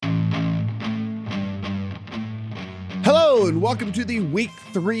Hello and welcome to the week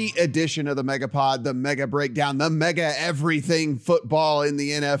 3 edition of the Megapod, the Mega Breakdown, the Mega Everything Football in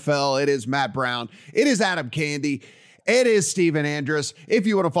the NFL. It is Matt Brown. It is Adam Candy. It is Steven Andrus. If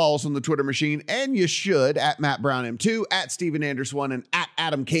you want to follow us on the Twitter machine, and you should, at Matt Brown M2, at Steven Andrus 1, and at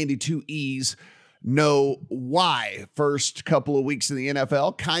Adam Candy 2 E's. Know why. First couple of weeks in the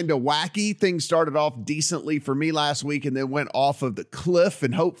NFL, kind of wacky. Things started off decently for me last week and then went off of the cliff,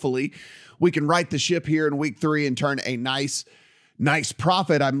 and hopefully we can right the ship here in week 3 and turn a nice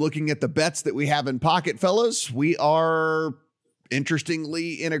profit. I'm looking at the bets that we have in pocket, fellas. We are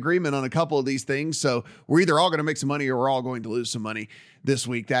interestingly in agreement on a couple of these things. So we're either all going to make some money or we're all going to lose some money this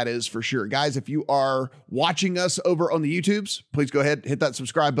week. That is for sure. Guys, if you are watching us over on the YouTubes, please go ahead, hit that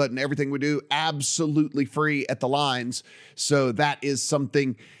subscribe button. Everything we do, absolutely free at the lines. So that is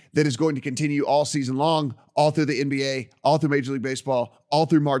something that is going to continue all season long, all through the NBA, all through Major League Baseball, all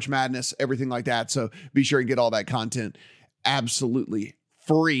through March Madness, everything like that. So be sure and get all that content absolutely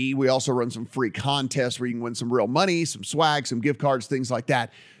free. We also run some free contests where you can win some real money, some swag, some gift cards, things like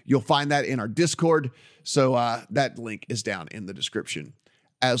that. You'll find that in our Discord. So that link is down in the description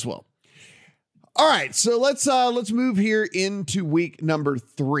as well. All right, so let's move here into week number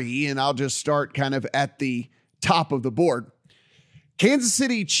 3, and I'll just start kind of at the top of the board. Kansas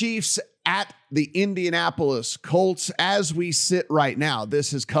City Chiefs at the Indianapolis Colts. As we sit right now,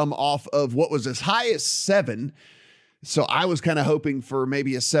 this has come off of what was as high as 7. So I was kind of hoping for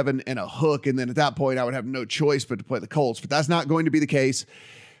maybe a 7 and a hook. And then at that point, I would have no choice but to play the Colts. But that's not going to be the case.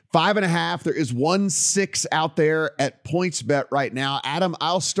 5.5. There is 1.6 out there at PointsBet right now. Adam,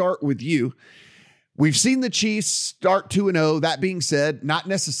 I'll start with you. We've seen the Chiefs start 2-0. That being said, not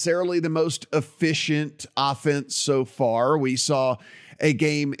necessarily the most efficient offense so far. We saw a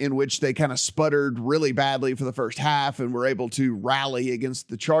game in which they kind of sputtered really badly for the first half and were able to rally against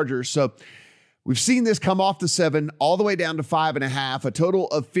the Chargers. So we've seen this come off the 7 all the way down to 5.5, a total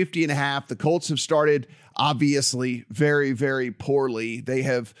of 50.5. The Colts have started obviously very, very poorly. They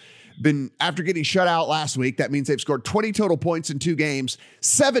have been, after getting shut out last week, that means they've scored 20 total points in 2 games,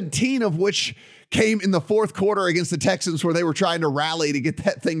 17 of which came in the fourth quarter against the Texans where they were trying to rally to get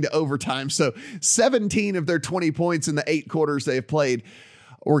that thing to overtime. So 17 of their 20 points in the 8 quarters they've played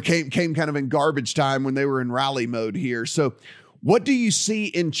or came kind of in garbage time when they were in rally mode here. So what do you see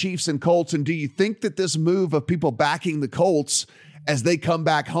in Chiefs and Colts? And do you think that this move of people backing the Colts as they come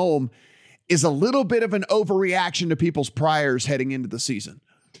back home is a little bit of an overreaction to people's priors heading into the season?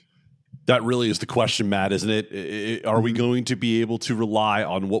 That really is the question, Matt, isn't it? Are we going to be able to rely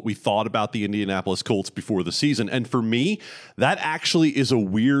on what we thought about the Indianapolis Colts before the season? And for me, that actually is a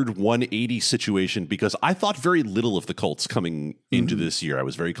weird 180 situation because I thought very little of the Colts coming into this year. I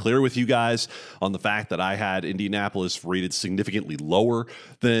was very clear with you guys on the fact that I had Indianapolis rated significantly lower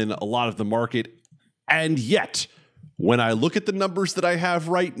than a lot of the market. And yet, when I look at the numbers that I have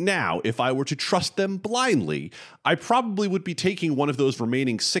right now, if I were to trust them blindly, I probably would be taking one of those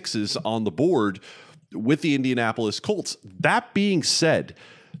remaining 6s on the board with the Indianapolis Colts. That being said,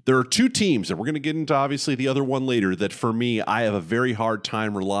 there are 2 teams, and we're going to get into obviously the other one later, that for me, I have a very hard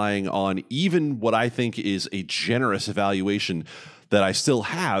time relying on even what I think is a generous evaluation that I still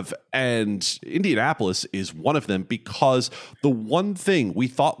have, and Indianapolis is one of them because the one thing we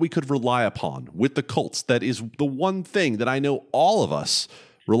thought we could rely upon with the Colts, that is the one thing that I know all of us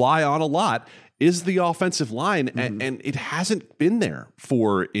rely on a lot, is the offensive line, and it hasn't been there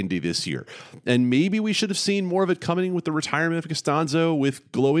for Indy this year. And maybe we should have seen more of it coming with the retirement of Costanzo,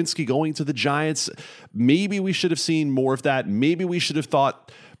 with Glowinski going to the Giants. Maybe we should have seen more of that. Maybe we should have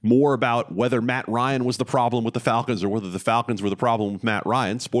thought more about whether Matt Ryan was the problem with the Falcons or whether the Falcons were the problem with Matt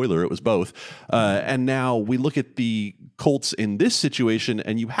Ryan. Spoiler, it was both. And now we look at the Colts in this situation,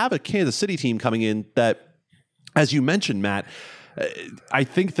 and you have a Kansas City team coming in that, as you mentioned, Matt, I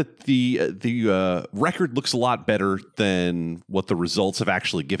think that the record looks a lot better than what the results have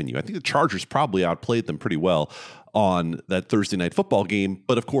actually given you. I think the Chargers probably outplayed them pretty well on that Thursday night football game.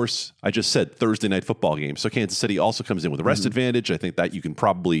 But of course, I just said Thursday night football game. So Kansas City also comes in with a rest advantage. I think that you can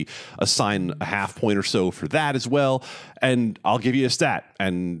probably assign a half point or so for that as well. And I'll give you a stat.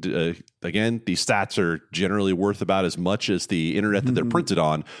 And again, these stats are generally worth about as much as the internet that they're printed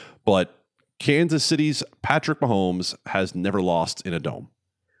on. But Kansas City's Patrick Mahomes has never lost in a dome.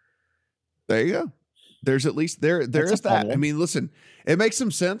 There you go. There's at least there is that. I mean, listen, it makes some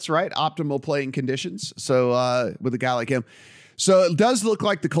sense, right? Optimal playing conditions. So with a guy like him. So it does look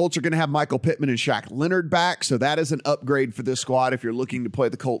like the Colts are going to have Michael Pittman and Shaq Leonard back. So that is an upgrade for this squad if you're looking to play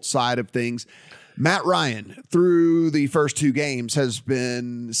the Colts side of things. Matt Ryan, through the first 2 games, has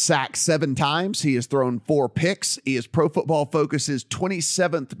been sacked 7 times. He has thrown 4 picks. He is Pro Football Focus's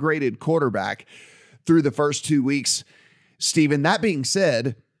 27th graded quarterback through the first 2 weeks. Steven, that being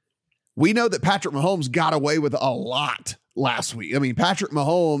said, we know that Patrick Mahomes got away with a lot last week. I mean, Patrick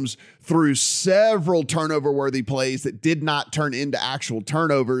Mahomes threw several turnover-worthy plays that did not turn into actual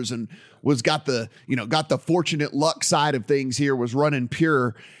turnovers and got the fortunate luck side of things here, was running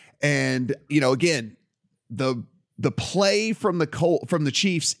pure. And, again, the play from the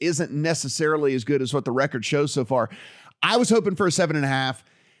Chiefs isn't necessarily as good as what the record shows so far. I was hoping for a 7.5.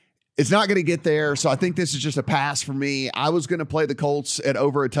 It's not going to get there, so I think this is just a pass for me. I was going to play the Colts at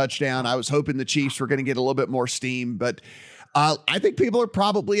over a touchdown. I was hoping the Chiefs were going to get a little bit more steam, but I think people are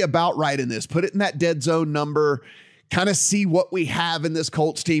probably about right in this. Put it in that dead zone number, kind of see what we have in this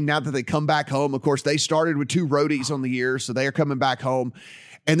Colts team now that they come back home. Of course, they started with 2 roadies on the year, so they are coming back home.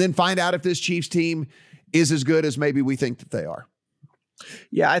 And then find out if this Chiefs team is as good as maybe we think that they are.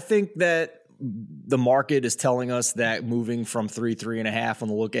 Yeah, I think that the market is telling us that moving from 3.5 on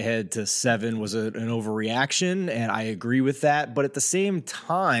the look ahead to 7 was an overreaction, and I agree with that. But at the same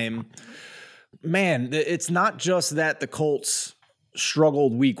time, man, it's not just that the Colts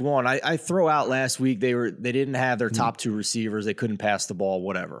struggled week 1. I throw out last week they didn't have their top 2 receivers, they couldn't pass the ball,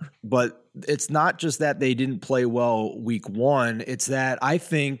 whatever. But it's not just that they didn't play well week 1. It's that I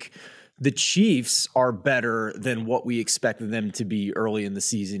think the Chiefs are better than what we expected them to be early in the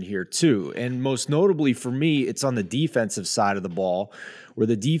season here too. And most notably for me, it's on the defensive side of the ball, where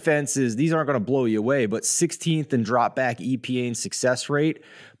the defense is, these aren't going to blow you away, but 16th in drop back EPA and success rate.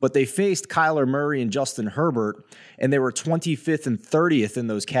 But they faced Kyler Murray and Justin Herbert, and they were 25th and 30th in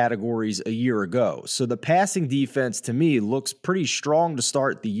those categories a year ago. So the passing defense to me looks pretty strong to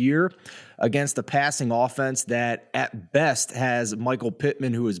start the year against a passing offense that at best has Michael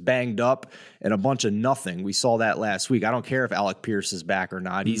Pittman, who is banged up, and a bunch of nothing. We saw that last week. I don't care if Alec Pierce is back or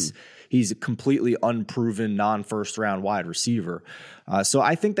not. He's a completely unproven non-first round wide receiver. So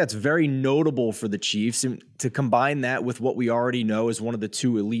I think that's very notable for the Chiefs, and to combine that with what we already know is one of the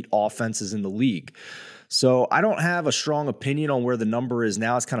 2 elite offenses in the league. So I don't have a strong opinion on where the number is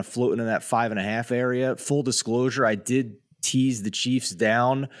now. It's kind of floating in that 5.5 area. Full disclosure, I did tease the Chiefs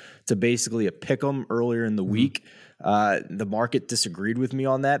down to basically a pick 'em earlier in the week. The market disagreed with me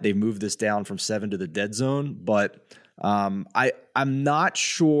on that. They moved this down from 7 to the dead zone, but I'm not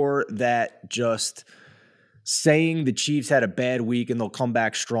sure that just saying the Chiefs had a bad week and they'll come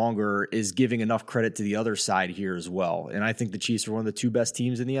back stronger is giving enough credit to the other side here as well. And I think the Chiefs are one of the 2 best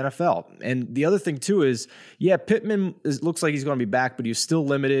teams in the NFL. And the other thing too is, Pittman looks like he's going to be back, but he's still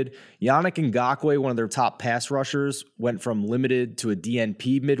limited. Yannick Ngakoue, one of their top pass rushers, went from limited to a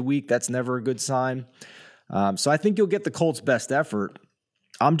DNP midweek. That's never a good sign. So I think you'll get the Colts' best effort.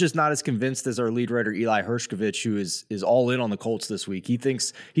 I'm just not as convinced as our lead writer, Eli Hershkovich, who is all in on the Colts this week. He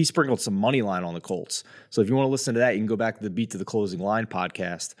thinks he sprinkled some money line on the Colts. So if you want to listen to that, you can go back to the Beat to the Closing Line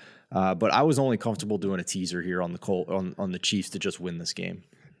podcast. But I was only comfortable doing a teaser here on the Chiefs to just win this game.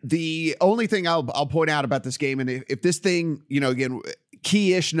 The only thing I'll point out about this game, and if this thing, again,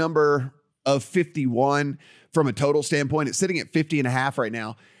 key-ish number of 51 from a total standpoint, it's sitting at 50.5 right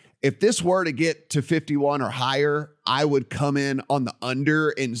now. If this were to get to 51 or higher, I would come in on the under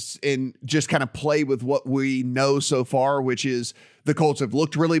and just kind of play with what we know so far, which is the Colts have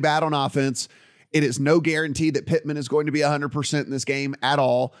looked really bad on offense. It is no guarantee that Pittman is going to be 100% in this game at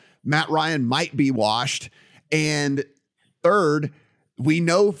all. Matt Ryan might be washed. And third, we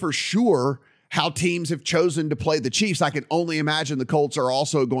know for sure how teams have chosen to play the Chiefs. I can only imagine the Colts are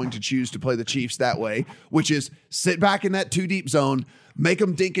also going to choose to play the Chiefs that way, which is sit back in that 2 deep zone, make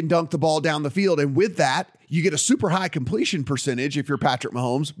them dink and dunk the ball down the field. And with that, you get a super high completion percentage if you're Patrick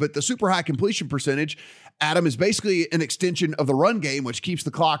Mahomes. But the super high completion percentage, Adam, is basically an extension of the run game, which keeps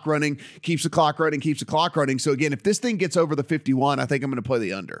the clock running. So again, if this thing gets over the 51, I think I'm going to play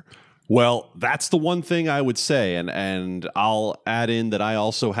the under. Well, that's the one thing I would say, and I'll add in that I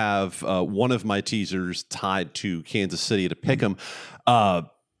also have one of my teasers tied to Kansas City to pick 'em.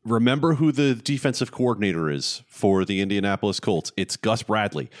 Remember who the defensive coordinator is for the Indianapolis Colts. It's Gus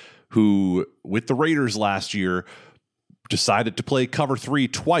Bradley, who with the Raiders last year decided to play cover 3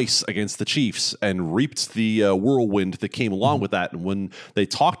 twice against the Chiefs and reaped the whirlwind that came along with that. And when they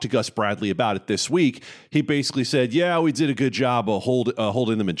talked to Gus Bradley about it this week, he basically said, yeah, we did a good job of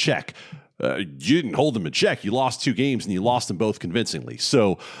holding them in check. You didn't hold them in check. You lost 2 games and you lost them both convincingly.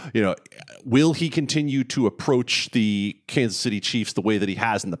 So, will he continue to approach the Kansas City Chiefs the way that he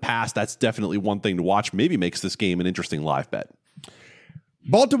has in the past? That's definitely one thing to watch. Maybe makes this game an interesting live bet.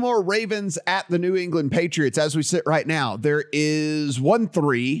 Baltimore Ravens at the New England Patriots. As we sit right now, there is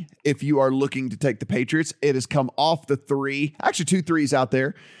 1-3 if you are looking to take the Patriots. It has come off the 3. Actually, 2 3s out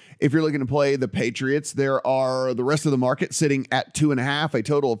there. If you're looking to play the Patriots, there are the rest of the market sitting at 2.5, a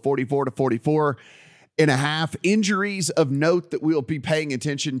total of 44-44. Injuries of note that we'll be paying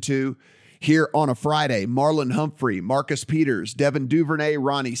attention to here on a Friday: Marlon Humphrey, Marcus Peters, Devin Duvernay,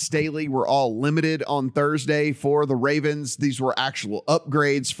 Ronnie Staley were all limited on Thursday for the Ravens. These were actual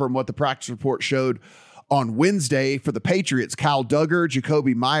upgrades from what the practice report showed on Wednesday. For the Patriots, Kyle Duggar,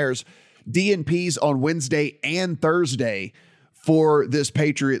 Jakobi Meyers, DNPs on Wednesday and Thursday for this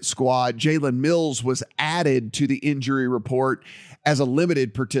Patriot squad. Jalen Mills was added to the injury report as a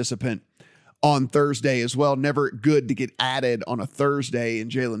limited participant on Thursday as well. Never good to get added on a Thursday, and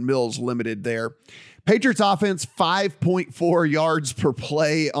Jalen Mills limited there. Patriots offense, 5.4 yards per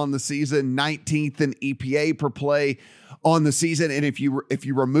play on the season, 19th in EPA per play on the season. And if you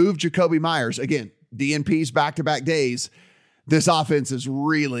remove Jakobi Meyers, again, DNPs back-to-back days, this offense is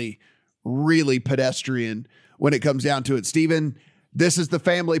really, really pedestrian when it comes down to it. Steven, this is the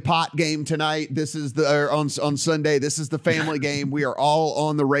family pot game tonight. This is on Sunday. This is the family game. We are all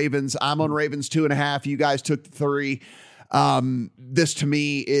on the Ravens. I'm on Ravens 2.5. You guys took 3. This to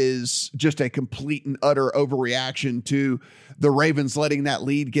me is just a complete and utter overreaction to the Ravens letting that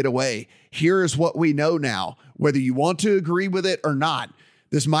lead get away. Here is what we know now, whether you want to agree with it or not.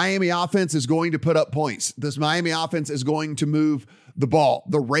 This Miami offense is going to put up points. This Miami offense is going to move the ball.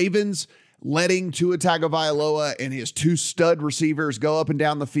 The Ravens letting Tua Tagovailoa and his 2 stud receivers go up and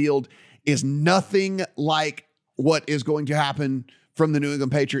down the field is nothing like what is going to happen from the New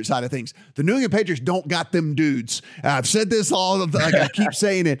England Patriots side of things. The New England Patriots don't got them dudes. I've said this like I keep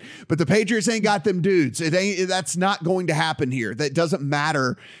saying it, but the Patriots ain't got them dudes. That's not going to happen here. That doesn't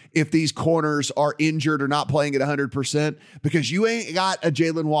matter if these corners are injured or not playing at 100%, because you ain't got a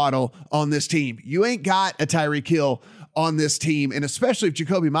Jalen Waddle on this team. You ain't got a Tyreek Hill on this team. And especially if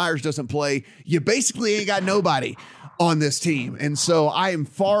Jakobi Meyers doesn't play, you basically ain't got nobody on this team. And so I am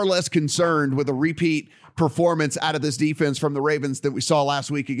far less concerned with a repeat performance out of this defense from the Ravens that we saw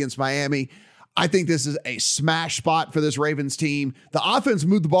last week against Miami. I think this is a smash spot for this Ravens team. The offense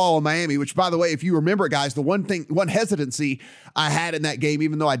moved the ball on Miami, which, by the way, if you remember, guys, the one hesitancy I had in that game,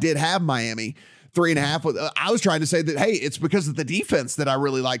 even though I did have Miami 3.5, I was trying to say that, hey, it's because of the defense that I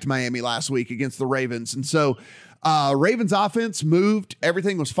really liked Miami last week against the Ravens. And so Ravens offense moved.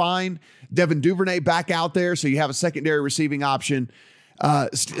 Everything was fine. Devin Duvernay back out there, so you have a secondary receiving option.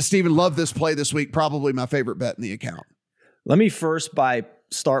 Steven, love this play this week. Probably my favorite bet in the account. Let me first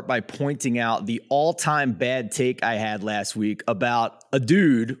start by pointing out the all-time bad take I had last week about a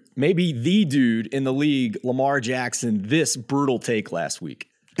dude, maybe the dude in the league, Lamar Jackson. This brutal take last week.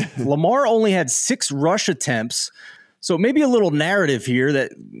 Lamar only had 6 rush attempts. So maybe a little narrative here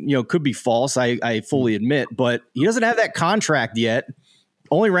that, could be false. I fully admit, but he doesn't have that contract yet.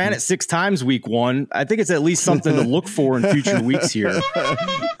 Only ran it 6 times week 1. I think it's at least something to look for in future weeks here.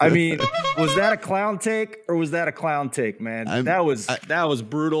 I mean, was that a clown take or was that a clown take, man? That was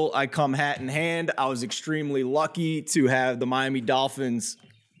brutal. I come hat in hand. I was extremely lucky to have the Miami Dolphins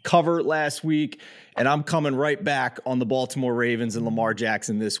cover last week, and I'm coming right back on the Baltimore Ravens and Lamar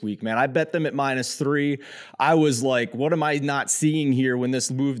Jackson this week, man. I bet them at -3. I was like, what am I not seeing here when this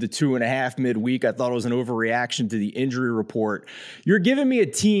moved to 2.5 midweek? I thought it was an overreaction to the injury report. You're giving me a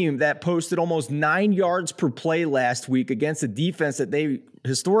team that posted almost 9 yards per play last week against a defense that they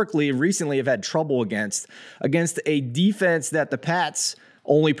historically and recently have had trouble against a defense that the Pats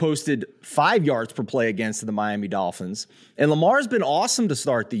only posted 5 yards per play against the Miami Dolphins. And Lamar's been awesome to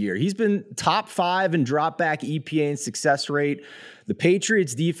start the year. He's been top 5 in drop back EPA and success rate. The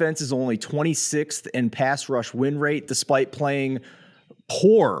Patriots defense is only 26th in pass rush win rate, despite playing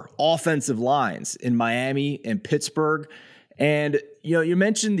poor offensive lines in Miami and Pittsburgh. And, you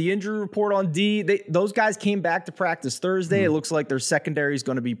mentioned the injury report on D. Those guys came back to practice Thursday. It looks like their secondary is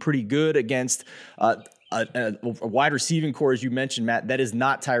going to be pretty good against a wide receiving core, as you mentioned, Matt. That is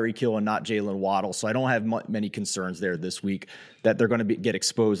not Tyreek Hill and not Jalen Waddle. So I don't have many concerns there this week that they're going to get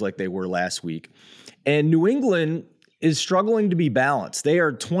exposed like they were last week. And New England is struggling to be balanced. They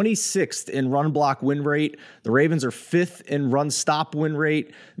are 26th in run block win rate. The Ravens are 5th in run stop win rate.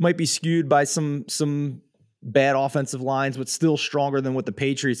 It might be skewed by some bad offensive lines, but still stronger than what the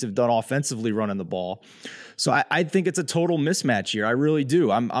Patriots have done offensively running the ball. So I think it's a total mismatch here. I really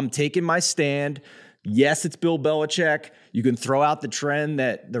do. I'm taking my stand. Yes, it's Bill Belichick. You can throw out the trend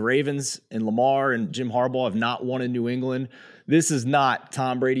that the Ravens and Lamar and Jim Harbaugh have not won in New England. This is not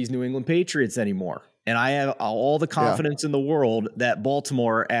Tom Brady's New England Patriots anymore. And I have all the confidence in the world that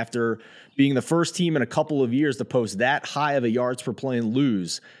Baltimore, after being the first team in a couple of years to post that high of a yards per play and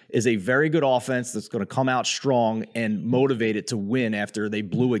lose, is a very good offense that's going to come out strong and motivate it to win after they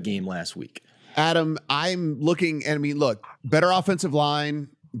blew a game last week. Adam, I'm looking, and look, better offensive line,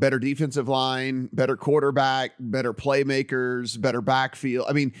 better defensive line, better quarterback, better playmakers, better backfield.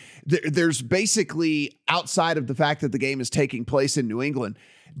 I mean, there's basically, outside of the fact that the game is taking place in New England,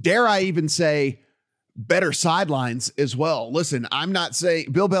 dare I even say, better sidelines as well. Listen, I'm not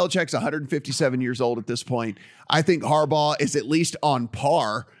saying Bill Belichick's 157 years old at this point. I think Harbaugh is at least on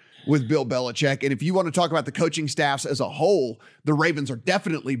par with Bill Belichick. And if you want to talk about the coaching staffs as a whole, the Ravens are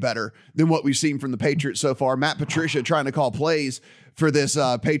definitely better than what we've seen from the Patriots so far. Matt Patricia trying to call plays for this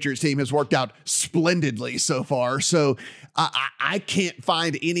Patriots team has worked out splendidly so far. So I can't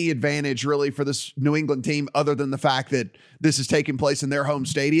find any advantage really for this New England team other than the fact that this is taking place in their home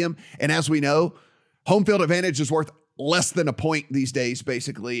stadium. And as we know, home field advantage is worth less than a point these days,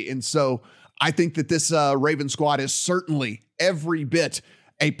 basically. And so I think that this Raven squad is certainly every bit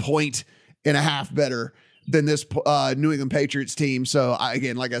a 1.5 better than this New England Patriots team. So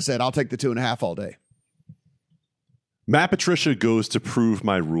again, like I said, I'll take the 2.5 all day. Matt Patricia goes to prove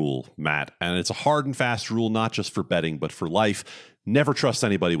my rule, Matt. And it's a hard and fast rule, not just for betting, but for life. Never trust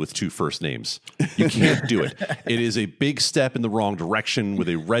anybody with 2 first names. You can't do it. It is a big step in the wrong direction with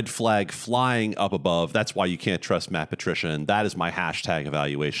a red flag flying up above. That's why you can't trust Matt Patricia. And that is my hashtag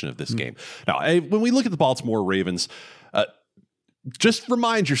evaluation of this game. Now, when we look at the Baltimore Ravens, just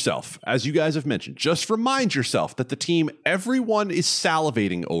remind yourself, as you guys have mentioned, just remind yourself that the team everyone is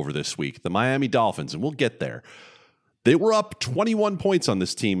salivating over this week, the Miami Dolphins, and we'll get there, they were up 21 points on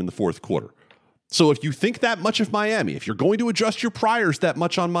this team in the fourth quarter. So if you think that much of Miami, if you're going to adjust your priors that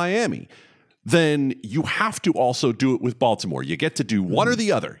much on Miami, then you have to also do it with Baltimore. You get to do one or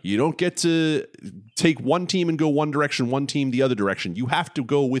the other. You don't get to take one team and go one direction, one team the other direction. You have to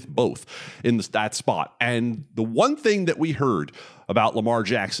go with both in that spot. And the one thing that we heard about Lamar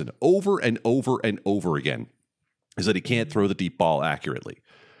Jackson over and over and over again is that he can't throw the deep ball accurately.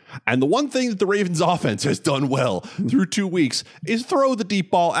 And the one thing that the Ravens offense has done well through 2 weeks is throw the deep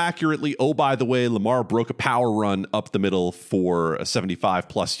ball accurately. Oh, by the way, Lamar broke a power run up the middle for a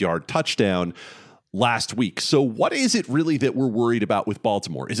 75-plus yard touchdown last week. So what is it really that we're worried about with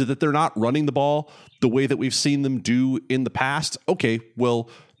Baltimore? Is it that they're not running the ball the way that we've seen them do in the past? Okay, well,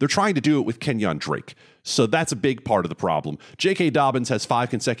 they're trying to do it with Kenyon Drake. So that's a big part of the problem. J.K. Dobbins has 5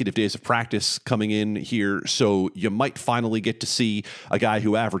 consecutive days of practice coming in here, so you might finally get to see a guy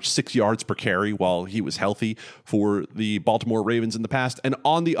who averaged 6 yards per carry while he was healthy for the Baltimore Ravens in the past. And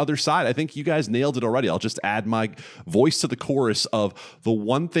on the other side, I think you guys nailed it already. I'll just add my voice to the chorus of the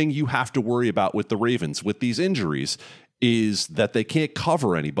one thing you have to worry about with the Ravens with these injuries is that they can't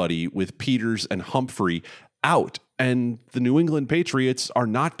cover anybody with Peters and Humphrey out. And the New England Patriots are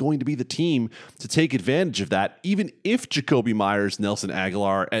not going to be the team to take advantage of that. Even if Jacoby Myers, Nelson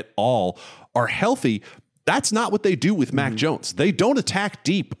Aguilar et al. Are healthy, that's not what they do with Mac Jones. They don't attack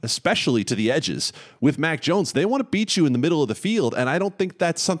deep, especially to the edges. With Mac Jones, they want to beat you in the middle of the field, and I don't think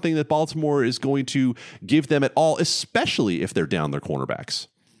that's something that Baltimore is going to give them at all, especially if they're down their cornerbacks.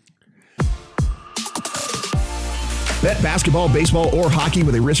 Bet basketball, baseball, or hockey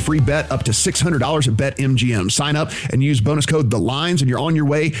with a risk-free bet up to $600 at BetMGM. Sign up and use bonus code THELINES, and you're on your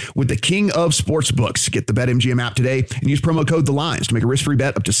way with the king of sportsbooks. Get the BetMGM app today and use promo code THELINES to make a risk-free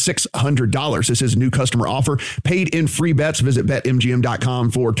bet up to $600. This is a new customer offer. Paid in free bets. Visit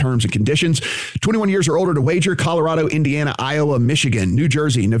BetMGM.com for terms and conditions. 21 years or older to wager. Colorado, Indiana, Iowa, Michigan, New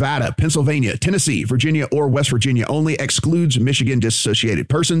Jersey, Nevada, Pennsylvania, Tennessee, Virginia, or West Virginia only. Excludes Michigan disassociated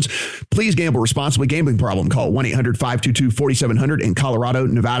persons. Please gamble responsibly. Gambling problem? Call 1-800-522-4700 in Colorado,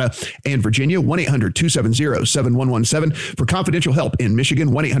 Nevada, and Virginia. 1-800-270-7117 for confidential help in Michigan.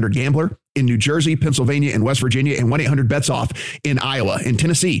 1-800-GAMBLER in New Jersey, Pennsylvania, and West Virginia, and 1-800-BETS-OFF in Iowa. In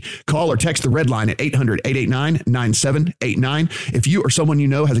Tennessee, call or text the red line at 800-889-9789. If you or someone you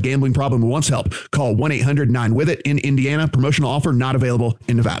know has a gambling problem and wants help, call 1-800-9-WITH-IT in Indiana. Promotional offer not available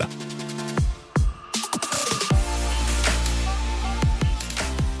in Nevada.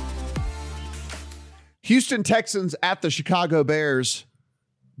 Houston Texans at the Chicago Bears.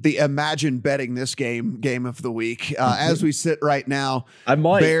 The imagine betting this game of the week. As we sit right now, I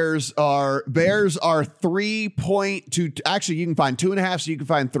might. Bears are 3.2. Actually, you can find 2.5, so you can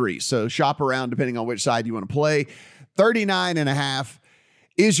find 3. So shop around depending on which side you want to play. 39.5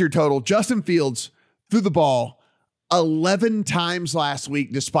 is your total. Justin Fields threw the ball 11 times last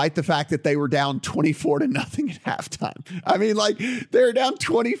week, despite the fact that they were down 24-0 at halftime. I mean, like, they're down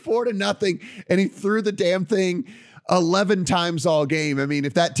 24-0, and he threw the damn thing 11 times all game. I mean,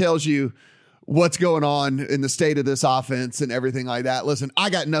 if that tells you what's going on in the state of this offense and everything like that, listen, I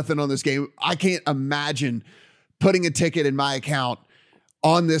got nothing on this game. I can't imagine putting a ticket in my account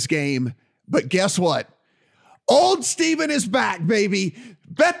on this game. But guess what? Old Steven is back, baby.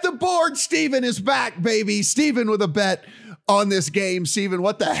 Bet the board. Steven is back, baby. Steven with a bet on this game. Steven,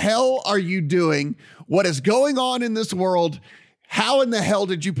 what the hell are you doing? What is going on in this world? How in the hell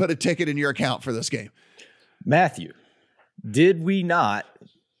did you put a ticket in your account for this game? Matthew, did we not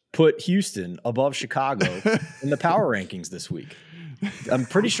put Houston above Chicago in the power rankings this week? I'm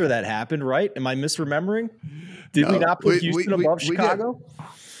pretty sure that happened, right? Am I misremembering? Did we not put Houston above Chicago?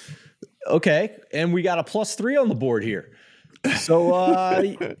 Okay, and we got a +3 on the board here.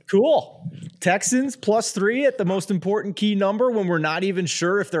 So, cool. Texans +3 at the most important key number when we're not even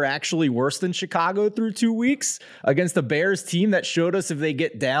sure if they're actually worse than Chicago through 2 weeks against the Bears team that showed us if they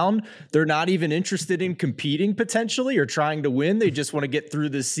get down, they're not even interested in competing potentially or trying to win. They just want to get through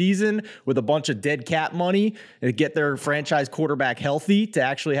this season with a bunch of dead cap money and get their franchise quarterback healthy to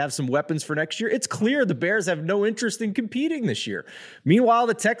actually have some weapons for next year. It's clear the Bears have no interest in competing this year. Meanwhile,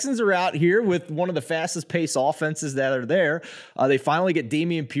 the Texans are out here with one of the fastest paced offenses that are there. They finally get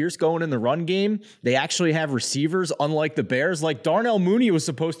Dameon Pierce going in the run game. They actually have receivers, unlike the Bears. Like Darnell Mooney was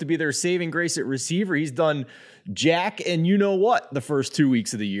supposed to be their saving grace at receiver. He's done jack and you know what the first 2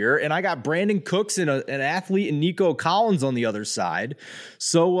 weeks of the year. And I got Brandon Cooks and an athlete and Nico Collins on the other side.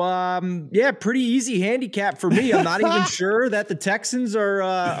 So, pretty easy handicap for me. I'm not even sure that the Texans are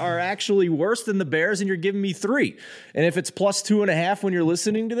actually worse than the Bears, and you're giving me 3. And if it's +2.5 when you're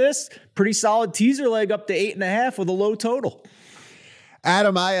listening to this, pretty solid teaser leg up to 8.5 with a low total.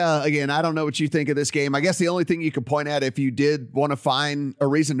 Adam, I don't know what you think of this game. I guess the only thing you could point at if you did want to find a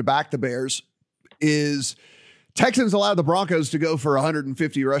reason to back the Bears is Texans allowed the Broncos to go for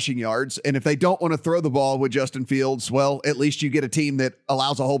 150 rushing yards. And if they don't want to throw the ball with Justin Fields, well, at least you get a team that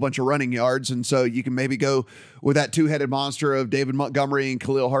allows a whole bunch of running yards. And so you can maybe go with that two-headed monster of David Montgomery and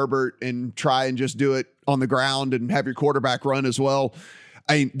Khalil Herbert and try and just do it on the ground and have your quarterback run as well.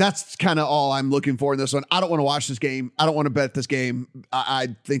 I mean, that's kind of all I'm looking for in this one. I don't want to watch this game. I don't want to bet this game.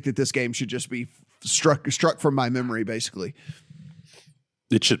 I think that this game should just be struck from my memory, basically.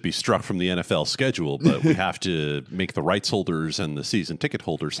 It should be struck from the NFL schedule, but we have to make the rights holders and the season ticket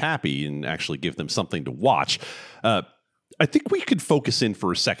holders happy and actually give them something to watch. I think we could focus in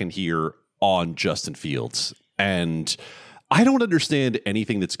for a second here on Justin Fields. And I don't understand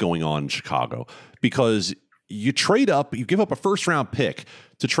anything that's going on in Chicago because you trade up, you give up a first-round pick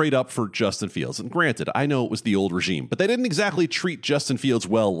to trade up for Justin Fields. And granted, I know it was the old regime, but they didn't exactly treat Justin Fields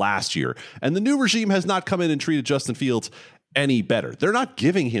well last year. And the new regime has not come in and treated Justin Fields any better. They're not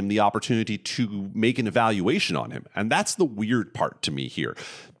giving him the opportunity to make an evaluation on him. And that's the weird part to me here.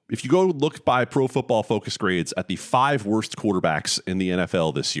 If you go look by Pro Football Focus grades at the 5 worst quarterbacks in the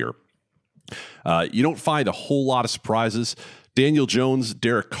NFL this year, you don't find a whole lot of surprises. Daniel Jones,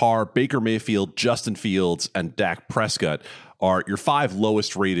 Derek Carr, Baker Mayfield, Justin Fields, and Dak Prescott are your 5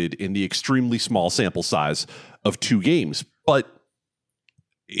 lowest rated in the extremely small sample size of 2 games. But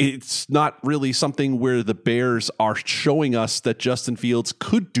it's not really something where the Bears are showing us that Justin Fields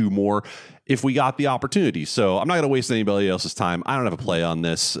could do more if we got the opportunity. So I'm not going to waste anybody else's time. I don't have a play on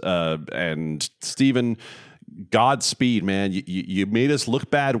this. And Steven, Godspeed, man. You made us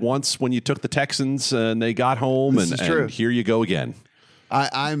look bad once when you took the Texans and they got home, and here you go again.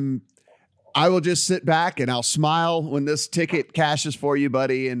 I will just sit back and I'll smile when this ticket cashes for you,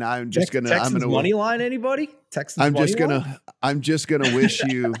 buddy. And I'm just gonna Texans money line anybody? Texans I'm just gonna wish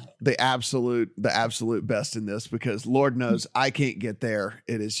you the absolute best in this because Lord knows I can't get there.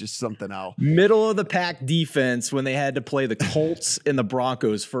 It is just something else. Middle of the pack defense when they had to play the Colts and the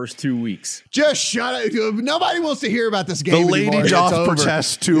Broncos first 2 weeks. Just shut up. Nobody wants to hear about this game. The lady doth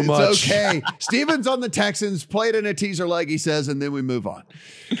protest too much. It's okay. Steven's on the Texans, played in a teaser leg, he says, and then we move on.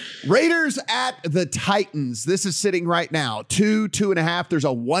 Raiders at the Titans. This is sitting right now 2.5. There's a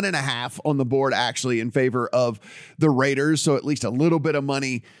 1.5 on the board actually in favor of the Raiders. So at least a little bit of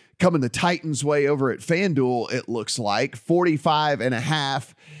money coming the Titans way over at FanDuel. It looks like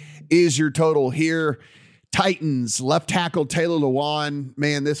 45.5 is your total here. Titans left tackle Taylor Lewan.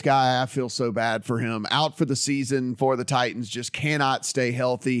 Man, this guy, I feel so bad for him. Out for the season for the Titans. Just cannot stay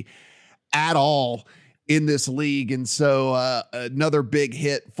healthy at all in this league. And so another big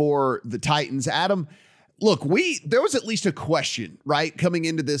hit for the Titans. Adam, look, there was at least a question, right, coming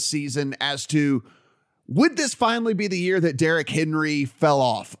into this season as to would this finally be the year that Derrick Henry fell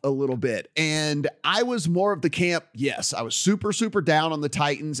off a little bit? And I was more of the camp, yes, I was super, super down on the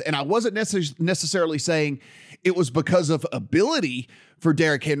Titans. And I wasn't necessarily saying it was because of ability for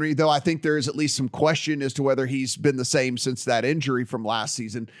Derrick Henry, though I think there is at least some question as to whether he's been the same since that injury from last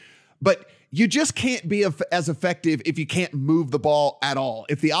season. But you just can't be as effective if you can't move the ball at all.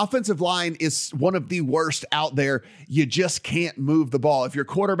 If the offensive line is one of the worst out there, you just can't move the ball. If your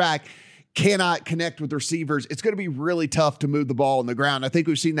quarterback cannot connect with receivers, it's going to be really tough to move the ball on the ground. I think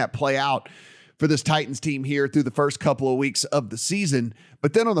we've seen that play out for this Titans team here through the first couple of weeks of the season.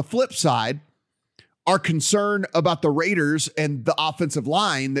 But then on the flip side, our concern about the Raiders and the offensive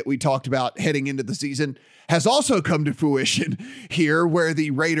line that we talked about heading into the season has also come to fruition here, where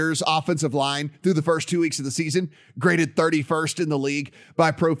the Raiders offensive line through the first 2 weeks of the season graded 31st in the league by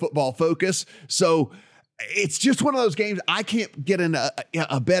Pro Football Focus. So it's just one of those games. I can't get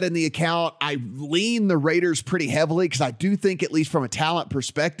a bet in the account. I lean the Raiders pretty heavily because I do think, at least from a talent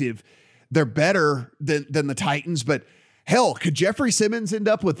perspective, they're better than the Titans. But hell, could Jeffrey Simmons end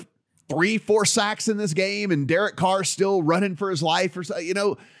up with 3-4 sacks in this game and Derek Carr still running for his life or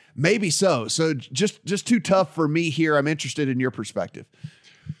so? Maybe so. So just too tough for me here. I'm interested in your perspective.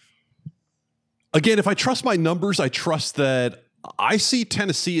 Again, if I trust my numbers, I trust that I see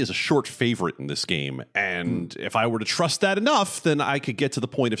Tennessee as a short favorite in this game. And if I were to trust that enough, then I could get to the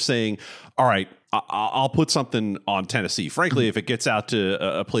point of saying, all right, I'll put something on Tennessee. Frankly, if it gets out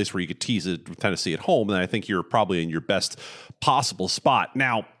to a place where you could tease it with Tennessee at home, then I think you're probably in your best possible spot.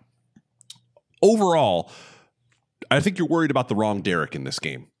 Now, overall, I think you're worried about the wrong Derek in this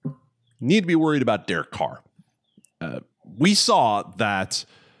game. You need to be worried about Derek Carr. We saw that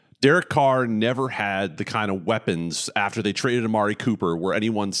Derek Carr never had the kind of weapons after they traded Amari Cooper where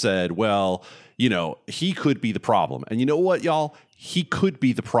anyone said, well, he could be the problem. And you know what, y'all? He could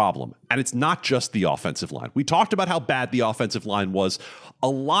be the problem. And it's not just the offensive line. We talked about how bad the offensive line was. A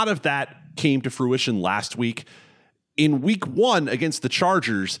lot of that came to fruition last week. In week 1 against the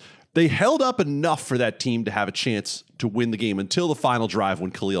Chargers, they held up enough for that team to have a chance to win the game until the final drive when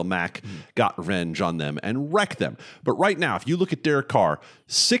Khalil Mack got revenge on them and wrecked them. But right now, if you look at Derek Carr,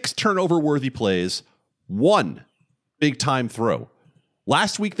 6 turnover-worthy plays, 1 big-time throw.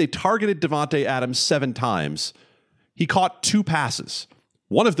 Last week, they targeted Devontae Adams 7 times. He caught 2 passes.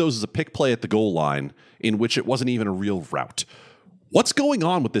 One of those is a pick play at the goal line in which it wasn't even a real route. What's going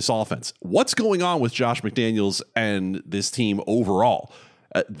on with this offense? What's going on with Josh McDaniels and this team overall?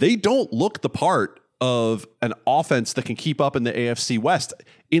 They don't look the part of an offense that can keep up in the AFC West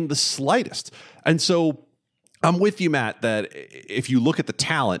in the slightest. And so I'm with you, Matt, that if you look at the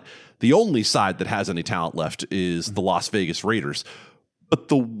talent, the only side that has any talent left is the Las Vegas Raiders. But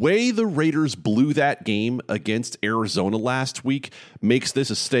the way the Raiders blew that game against Arizona last week makes this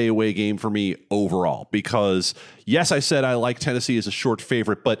a stay away game for me overall. Because, yes, I said I like Tennessee as a short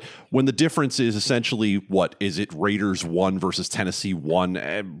favorite, but when the difference is essentially, what is it, Raiders 1 versus Tennessee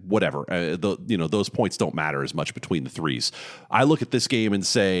 1, whatever, those points don't matter as much between the threes. I look at this game and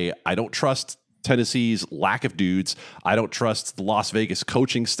say, I don't trust Tennessee's lack of dudes. I don't trust the Las Vegas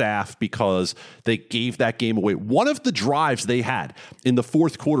coaching staff because they gave that game away. One of the drives they had in the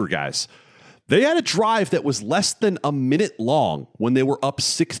fourth quarter, guys, they had a drive that was less than a minute long when they were up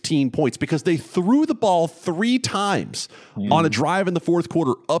 16 points because they threw the ball 3 times on a drive in the fourth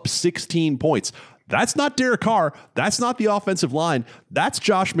quarter, up 16 points. That's not Derek Carr. That's not the offensive line. That's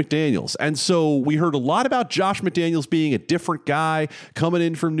Josh McDaniels. And so we heard a lot about Josh McDaniels being a different guy coming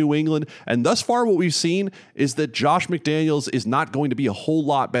in from New England. And thus far, what we've seen is that Josh McDaniels is not going to be a whole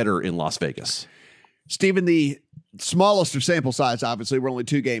lot better in Las Vegas. Stephen, the smallest of sample size, obviously, we're only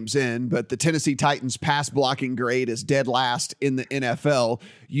 2 games in, but the Tennessee Titans pass blocking grade is dead last in the NFL.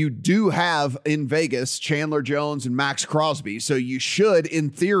 You do have in Vegas Chandler Jones and Max Crosby, so you should, in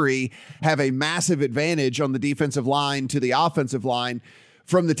theory, have a massive advantage on the defensive line to the offensive line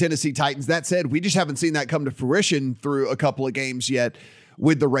from the Tennessee Titans. That said, we just haven't seen that come to fruition through a couple of games yet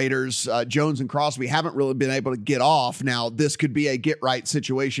with the Raiders. Jones and Crosby haven't really been able to get off. Now, this could be a get-right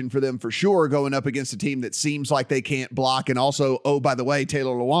situation for them for sure, going up against a team that seems like they can't block. And also, oh, by the way,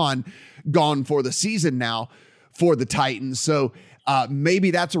 Taylor Lewan gone for the season now for the Titans. So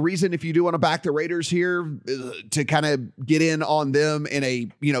maybe that's a reason, if you do want to back the Raiders here, to kind of get in on them in a,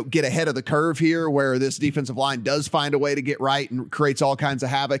 get ahead of the curve here, where this defensive line does find a way to get right and creates all kinds of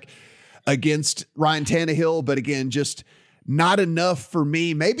havoc against Ryan Tannehill. But again, just not enough for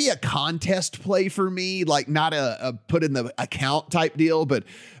me. Maybe a contest play for me, like not a put in the account type deal, but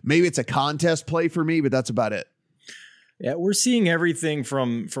maybe it's a contest play for me, but that's about it. Yeah, we're seeing everything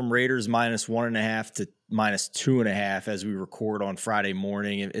from Raiders -1.5 to -2.5 as we record on Friday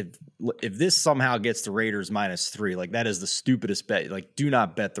morning. If this somehow gets the Raiders -3, like that is the stupidest bet. Like, do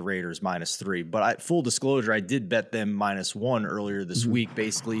not bet the Raiders -3. But full disclosure, I did bet them -1 earlier this week,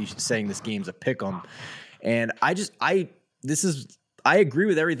 basically saying this game's a pick 'em. And I agree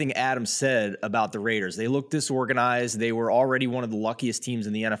with everything Adam said about the Raiders. They look disorganized. They were already one of the luckiest teams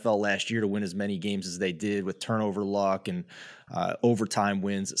in the NFL last year to win as many games as they did, with turnover luck and overtime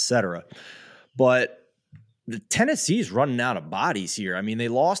wins, etc. But the Tennessee's running out of bodies here. I mean, they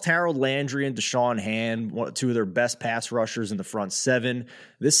lost Harold Landry and Deshaun Hand, two of their best pass rushers in the front seven.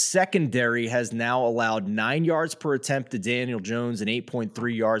 This secondary has now allowed 9 yards per attempt to Daniel Jones and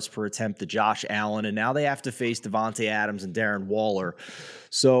 8.3 yards per attempt to Josh Allen. And now they have to face Devontae Adams and Darren Waller.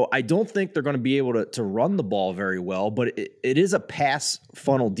 So I don't think they're going to be able to run the ball very well, but it is a pass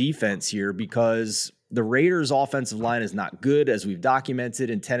funnel defense here because the Raiders' offensive line is not good, as we've documented,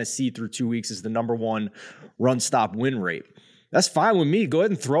 and Tennessee through 2 weeks is the number one run-stop win rate. That's fine with me. Go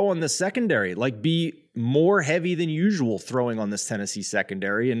ahead and throw on the secondary. Like, be more heavy than usual throwing on this Tennessee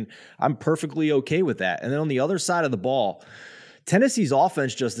secondary, and I'm perfectly okay with that. And then on the other side of the ball, Tennessee's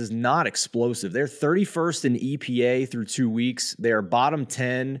offense just is not explosive. They're 31st in EPA through 2 weeks. They are bottom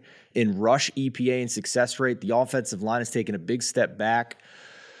 10 in rush EPA and success rate. The offensive line has taken a big step back.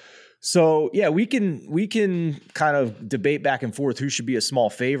 So, yeah, we can kind of debate back and forth who should be a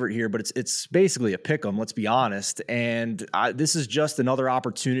small favorite here, but it's basically a pick 'em, let's be honest. And this is just another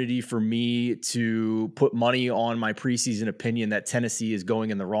opportunity for me to put money on my preseason opinion that Tennessee is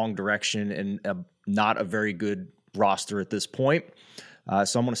going in the wrong direction and not a very good roster at this point.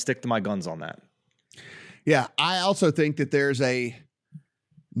 So I'm going to stick to my guns on that. Yeah, I also think that there's a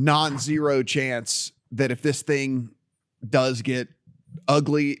non-zero chance that if this thing does get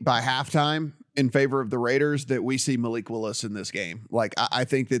ugly by halftime in favor of the Raiders, that we see Malik Willis in this game. Like, I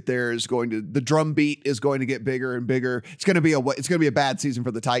think that the drum beat is going to get bigger and bigger. It's going to be a bad season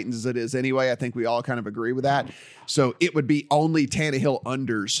for the Titans as it is anyway. I think we all kind of agree with that. So it would be only Tannehill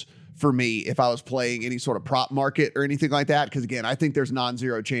unders for me if I was playing any sort of prop market or anything like that. Because again, I think there's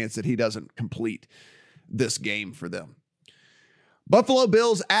non-zero chance that he doesn't complete this game for them. Buffalo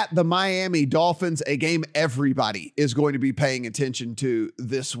Bills at the Miami Dolphins, a game everybody is going to be paying attention to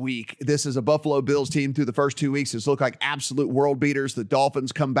this week. This is a Buffalo Bills team through the first 2 weeks has looked like absolute world beaters. The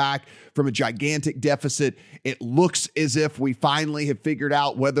Dolphins come back from a gigantic deficit. It looks as if we finally have figured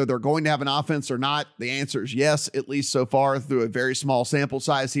out whether they're going to have an offense or not. The answer is yes, at least so far through a very small sample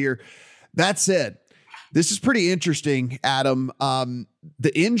size here. That said, this is pretty interesting, Adam.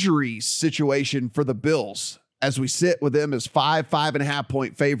 The injury situation for the Bills, as we sit with them as 5.5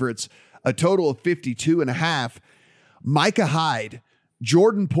 point favorites, a total of 52.5. Micah Hyde,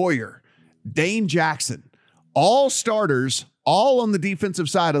 Jordan Poyer, Dane Jackson, all starters, all on the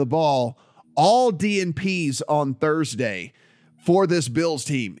defensive side of the ball, all DNPs on Thursday for this Bills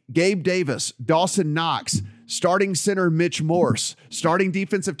team. Gabe Davis, Dawson Knox, starting center Mitch Morse, starting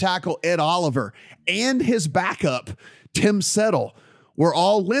defensive tackle Ed Oliver, and his backup Tim Settle were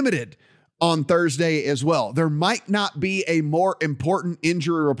all limited on Thursday as well. There might not be a more important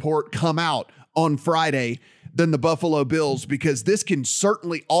injury report come out on Friday than the Buffalo Bills, because this can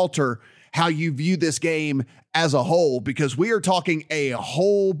certainly alter how you view this game as a whole, because we are talking a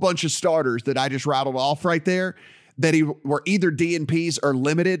whole bunch of starters that I just rattled off right there that were either DNPs or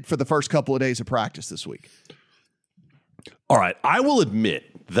limited for the first couple of days of practice this week. All right. I will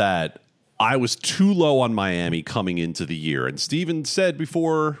admit that I was too low on Miami coming into the year. And Steven said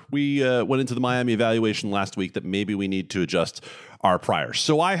before we went into the Miami evaluation last week that maybe we need to adjust our priors.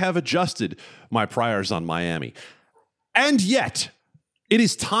 So I have adjusted my priors on Miami. And yet, it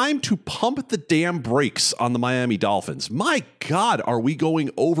is time to pump the damn brakes on the Miami Dolphins. My God, are we going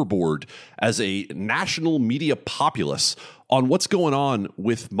overboard as a national media populace on what's going on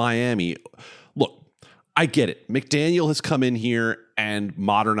with Miami? Look, I get it. McDaniel has come in here and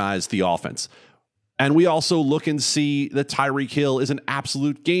modernized the offense. And we also look and see that Tyreek Hill is an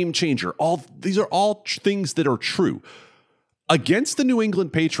absolute game changer. These are all things that are true. Against the New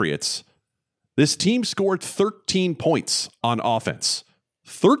England Patriots, this team scored 13 points on offense.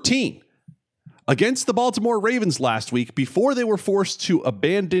 13. Against the Baltimore Ravens last week, before they were forced to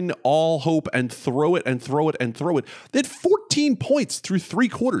abandon all hope and throw it, they had 14 points through 3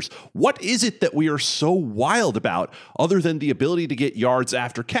 quarters. What is it that we are so wild about other than the ability to get yards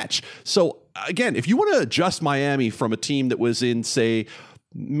after catch? So again, if you want to adjust Miami from a team that was in, say,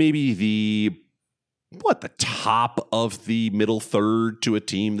 maybe the top of the middle third to a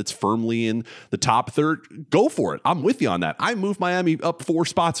team that's firmly in the top third, go for it. I'm with you on that. I moved Miami up 4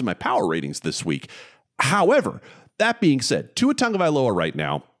 spots in my power ratings this week. However, that being said, Tua Tagovailoa right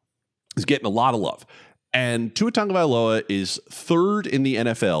now is getting a lot of love. And Tua Tagovailoa is 3rd in the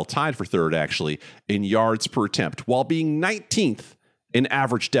NFL, tied for 3rd actually, in yards per attempt, while being 19th in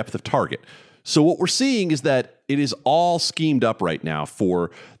average depth of target. So what we're seeing is that it is all schemed up right now for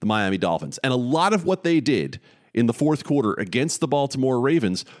the Miami Dolphins. And a lot of what they did in the 4th quarter against the Baltimore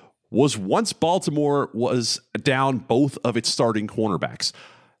Ravens was once Baltimore was down both of its starting cornerbacks.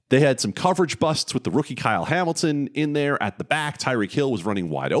 They had some coverage busts with the rookie Kyle Hamilton in there at the back. Tyreek Hill was running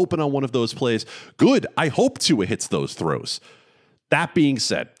wide open on one of those plays. Good. I hope Tua hits those throws. That being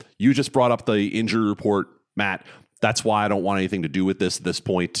said, you just brought up the injury report, Matt. That's why I don't want anything to do with this at this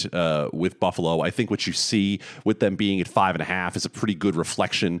point with Buffalo. I think what you see with them being at 5.5 is a pretty good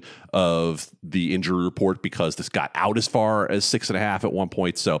reflection of the injury report, because this got out as far as 6.5 at one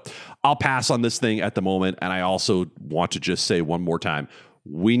point. So I'll pass on this thing at the moment. And I also want to just say one more time,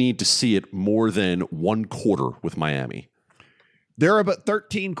 we need to see it more than one quarter with Miami. There are but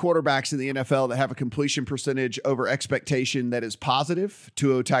 13 quarterbacks in the NFL that have a completion percentage over expectation that is positive.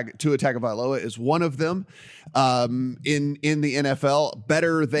 Tua Tagovailoa is one of them in the NFL.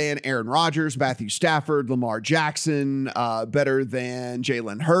 Better than Aaron Rodgers, Matthew Stafford, Lamar Jackson, better than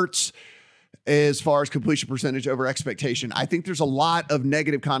Jalen Hurts as far as completion percentage over expectation. I think there's a lot of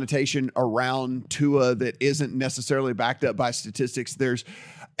negative connotation around Tua that isn't necessarily backed up by statistics. There's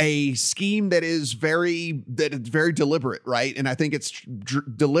a scheme that is very deliberate, right? And I think it's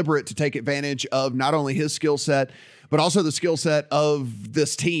deliberate to take advantage of not only his skill set, but also the skill set of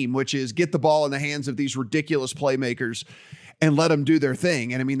this team, which is get the ball in the hands of these ridiculous playmakers and let them do their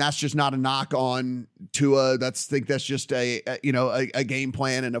thing. And I mean, that's just not a knock on Tua. That's just a game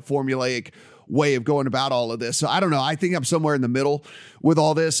plan and a formulaic way of going about all of this. So I don't know. I think I'm somewhere in the middle with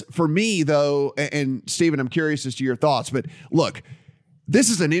all this. For me, though, and Steven, I'm curious as to your thoughts, but look, this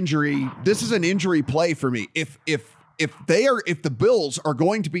is an injury play for me. If the Bills are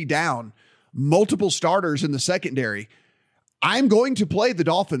going to be down multiple starters in the secondary, I'm going to play the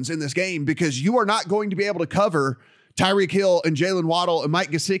Dolphins in this game, because you are not going to be able to cover Tyreek Hill and Jalen Waddle and Mike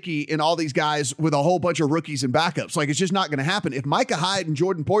Gesicki and all these guys with a whole bunch of rookies and backups. Like, it's just not going to happen. If Micah Hyde and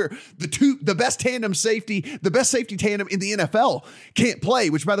Jordan Poyer, the best safety tandem in the NFL, can't play,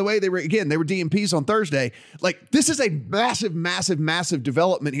 which, by the way, they were DMPs on Thursday. Like, this is a massive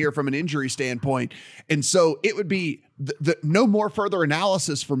development here from an injury standpoint. And so it would be no more further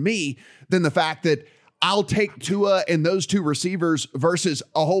analysis for me than the fact that I'll take Tua and those two receivers versus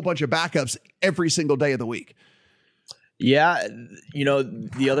a whole bunch of backups every single day of the week. Yeah,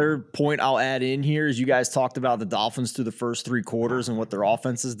 the other point I'll add in here is you guys talked about the Dolphins through the first three quarters and what their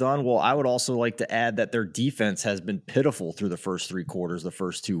offense has done. Well, I would also like to add that their defense has been pitiful through the first three quarters, the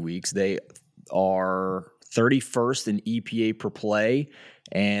first 2 weeks. They are 31st in EPA per play,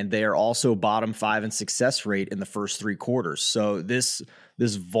 and they are also bottom 5 in success rate in the first three quarters. So this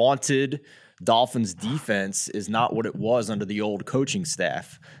vaunted Dolphins defense is not what it was under the old coaching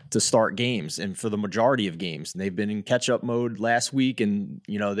staff to start games and for the majority of games. And they've been in catch-up mode last week, and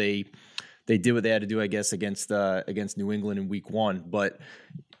they did what they had to do, I guess, against New England in week 1. But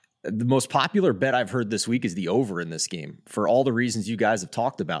the most popular bet I've heard this week is the over in this game, for all the reasons you guys have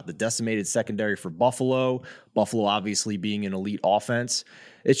talked about. The decimated secondary for Buffalo obviously being an elite offense.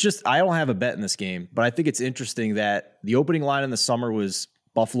 It's just, I don't have a bet in this game, but I think it's interesting that the opening line in the summer was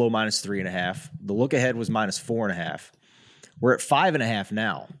Buffalo minus 3.5. The look ahead was minus 4.5. We're at 5.5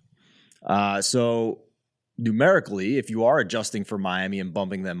 now. So numerically, if you are adjusting for Miami and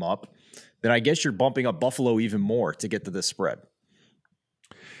bumping them up, then I guess you're bumping up Buffalo even more to get to this spread.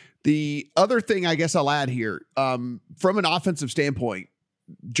 The other thing I guess I'll add here, from an offensive standpoint,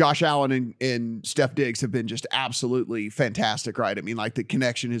 Josh Allen and Steph Diggs have been just absolutely fantastic, right? I mean, like, the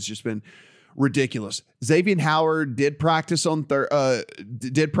connection has just been ridiculous. Xavier Howard did practice on Thursday.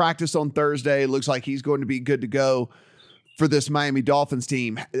 Looks like he's going to be good to go for this Miami Dolphins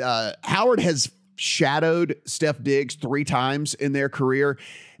team. Howard has shadowed Steph Diggs 3 times in their career.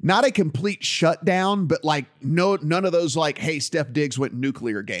 Not a complete shutdown, but like none of those like, hey, Steph Diggs went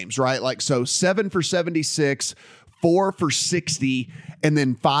nuclear games, right? Like, so 7 for 76, 4 for 60, and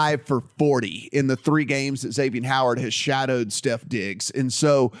then 5 for 40 in the 3 games that Xavier Howard has shadowed Steph Diggs. And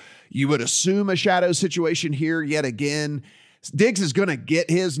so you would assume a shadow situation here yet again. Diggs is going to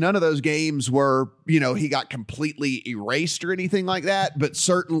get his. None of those games were, he got completely erased or anything like that, but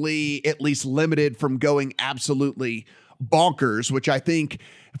certainly at least limited from going absolutely bonkers, which I think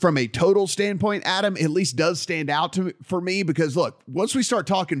from a total standpoint, Adam, at least does stand out for me, because look, once we start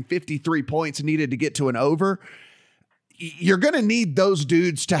talking 53 points needed to get to an over, you're going to need those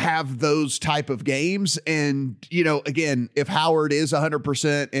dudes to have those type of games. And, again, if Howard is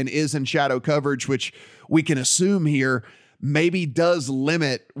 100% and is in shadow coverage, which we can assume here, maybe does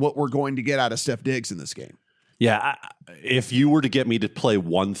limit what we're going to get out of Steph Diggs in this game. Yeah, if you were to get me to play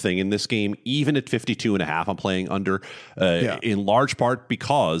one thing in this game, even at 52.5, I'm playing under, in large part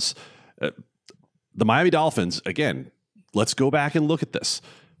because the Miami Dolphins, again, let's go back and look at this.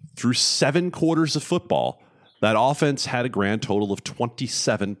 Through 7 quarters of football, that offense had a grand total of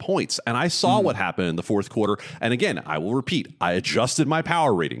 27 points. And I saw what happened in the fourth quarter. And again, I will repeat, I adjusted my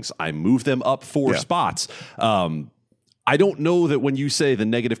power ratings. I moved them up 4 spots. I don't know that when you say the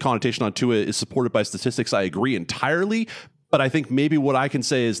negative connotation on Tua is supported by statistics, I agree entirely. But I think maybe what I can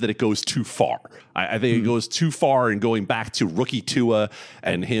say is that it goes too far. I think it goes too far in going back to rookie Tua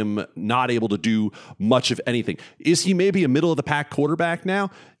and him not able to do much of anything. Is he maybe a middle-of-the-pack quarterback now?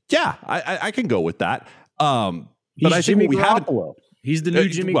 Yeah, I can go with that. But I think what we have. He's the new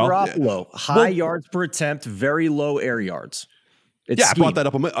Jimmy Garoppolo. High yards per attempt, very low air yards. I brought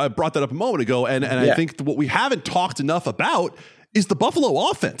that up a moment ago, and I think what we haven't talked enough about is the Buffalo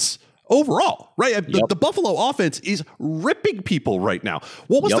offense. Overall, right? The Buffalo offense is ripping people right now.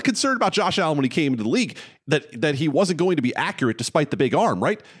 What was the concern about Josh Allen when he came into the league? That he wasn't going to be accurate despite the big arm,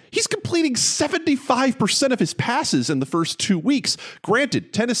 right? He's completing 75% of his passes in the first 2 weeks.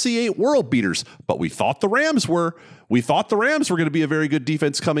 Granted, Tennessee ain't world beaters, but we thought the Rams were. We thought the Rams were going to be a very good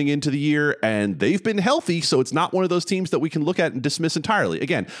defense coming into the year, and they've been healthy, so it's not one of those teams that we can look at and dismiss entirely.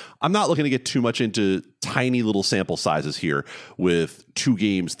 Again, I'm not looking to get too much into tiny little sample sizes here with 2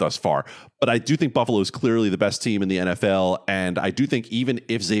 games thus far, but I do think Buffalo is clearly the best team in the NFL, and I do think even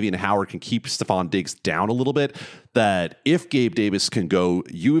if Xavier Howard can keep Stephon Diggs down a little bit, that if Gabe Davis can go,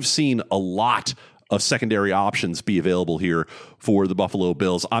 you have seen a lot of secondary options be available here for the Buffalo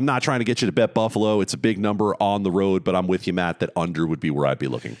Bills. I'm not trying to get you to bet Buffalo. It's a big number on the road, but I'm with you, Matt, that under would be where I'd be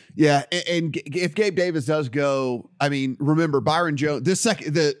looking. Yeah, and if Gabe Davis does go, I mean, remember Byron Jones,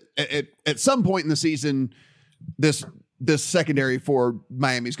 at some point in the season, this secondary for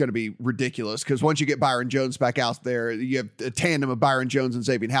Miami is going to be ridiculous because once you get Byron Jones back out there, you have a tandem of Byron Jones and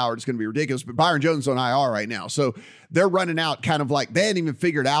Xavier Howard. It's going to be ridiculous. But Byron Jones is on IR right now. So they're running out kind of like they hadn't even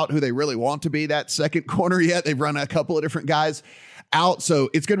figured out who they really want to be that second corner yet. They've run a couple of different guys out. So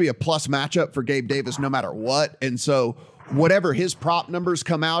it's going to be a plus matchup for Gabe Davis no matter what. And so whatever his prop numbers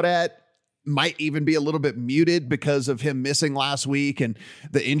come out at, might even be a little bit muted because of him missing last week and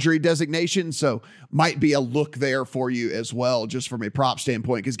the injury designation. So might be a look there for you as well, just from a prop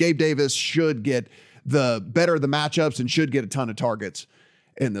standpoint, because Gabe Davis should get the better of the matchups and should get a ton of targets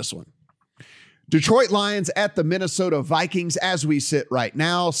in this one. Detroit Lions at the Minnesota Vikings as we sit right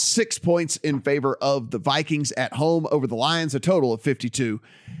now, 6 points in favor of the Vikings at home over the Lions, a total of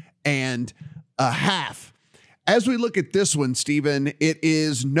 52.5. As we look at this one, Stephen, it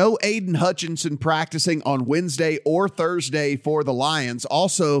is no Aiden Hutchinson practicing on Wednesday or Thursday for the Lions.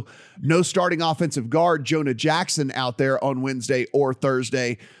 Also, no starting offensive guard Jonah Jackson out there on Wednesday or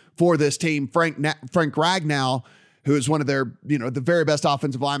Thursday for this team. Frank Ragnow, who is one of their, the very best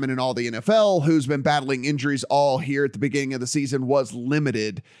offensive linemen in all the NFL, who's been battling injuries all here at the beginning of the season, was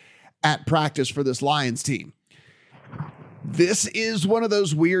limited at practice for this Lions team. This is one of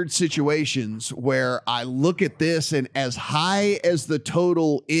those weird situations where I look at this and as high as the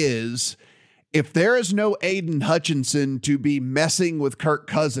total is, if there is no Aiden Hutchinson to be messing with Kirk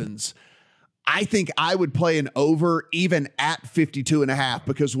Cousins, I think I would play an over even at 52.5,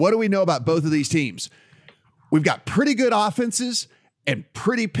 because what do we know about both of these teams? We've got pretty good offenses and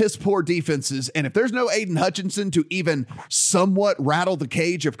pretty piss poor defenses. And if there's no Aiden Hutchinson to even somewhat rattle the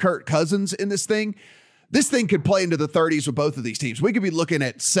cage of Kirk Cousins in this thing could play into the 30s with both of these teams. We could be looking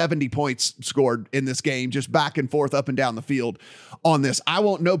at 70 points scored in this game, just back and forth, up and down the field on this. I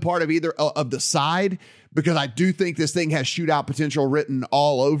want no part of either of the side, because I do think this thing has shootout potential written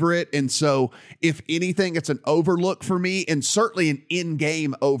all over it. And so if anything, it's an overlook for me, and certainly an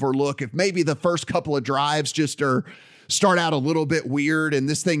in-game overlook. If maybe the first couple of drives just start out a little bit weird and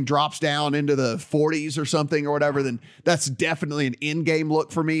this thing drops down into the 40s or something or whatever, then that's definitely an in-game look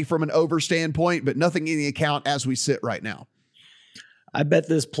for me from an over standpoint, but nothing in the account as we sit right now. I bet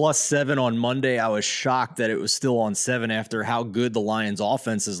this +7 on Monday. I was shocked that it was still on 7 after how good the Lions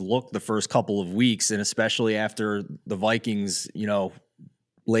offenses looked the first couple of weeks, and especially after the Vikings,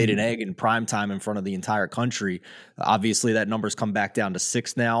 laid an egg in prime time in front of the entire country. Obviously, that number's come back down to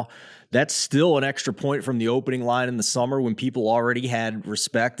 6 now. That's still an extra point from the opening line in the summer when people already had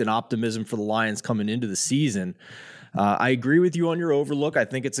respect and optimism for the Lions coming into the season. I agree with you on your overlook. I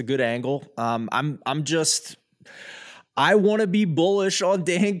think it's a good angle. I want to be bullish on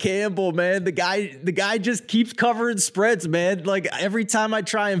Dan Campbell, man. The guy just keeps covering spreads, man. Like every time I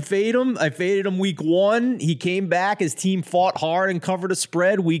try and fade him, I faded him week 1. He came back. His team fought hard and covered a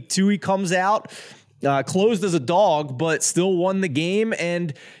spread. Week 2, he comes out, closed as a dog, but still won the game.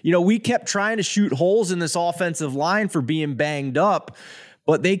 And, we kept trying to shoot holes in this offensive line for being banged up,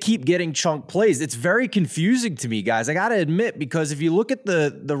 but they keep getting chunk plays. It's very confusing to me, guys. I got to admit, because if you look at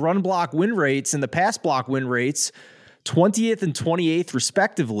the run block win rates and the pass block win rates, 20th and 28th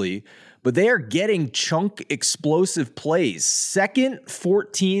respectively, but they are getting chunk explosive plays. 2nd,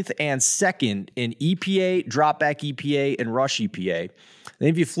 14th, and 2nd in EPA, dropback EPA, and rush EPA. Then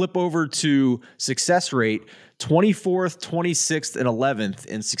if you flip over to success rate, 24th, 26th, and 11th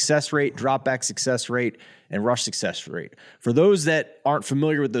in success rate, dropback success rate, and rush success rate. For those that aren't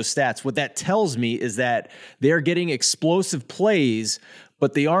familiar with those stats, what that tells me is that they're getting explosive plays,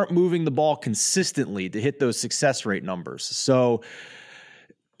 but they aren't moving the ball consistently to hit those success rate numbers. So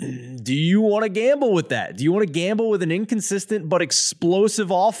do you want to gamble with that? Do you want to gamble with an inconsistent but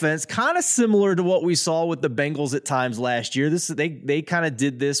explosive offense, kind of similar to what we saw with the Bengals at times last year? They kind of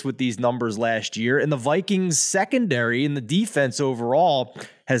did this with these numbers last year, and the Vikings secondary and the defense overall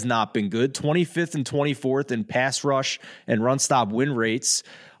has not been good. 25th and 24th in pass rush and run stop win rates,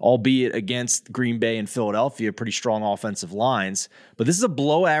 albeit against Green Bay and Philadelphia, pretty strong offensive lines. But this is a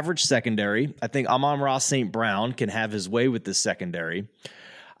below average secondary. I think Amon-Ra St. Brown can have his way with this secondary.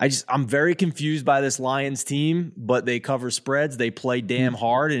 I'm very confused by this Lions team, but they cover spreads. They play damn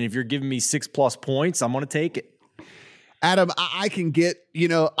hard. And if you're giving me 6+ points, I'm going to take it. Adam, I can get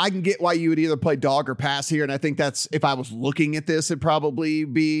why you would either play dog or pass here. And I think that's, if I was looking at this, it'd probably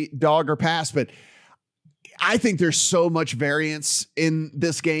be dog or pass. But I think there's so much variance in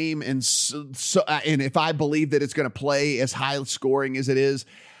this game. And and if I believe that it's going to play as high scoring as it is,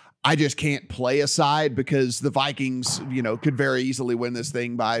 I just can't play a side, because the Vikings, could very easily win this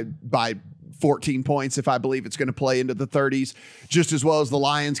thing by 14 points if I believe it's going to play into the 30s, just as well as the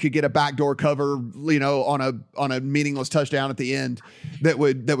Lions could get a backdoor cover, on a meaningless touchdown at the end that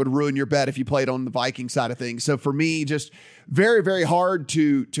would ruin your bet if you played on the Viking side of things. So for me, just very, very hard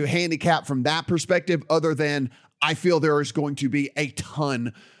to handicap from that perspective, other than I feel there is going to be a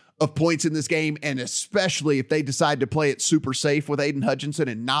ton of points in this game, and especially if they decide to play it super safe with Aiden Hutchinson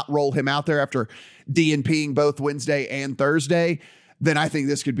and not roll him out there after DNPing both Wednesday and Thursday, then I think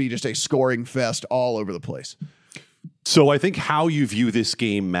this could be just a scoring fest all over the place. So I think how you view this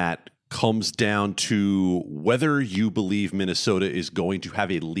game, Matt, comes down to whether you believe Minnesota is going to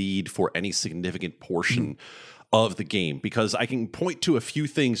have a lead for any significant portion of the game, because I can point to a few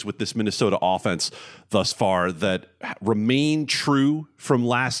things with this Minnesota offense thus far that remain true from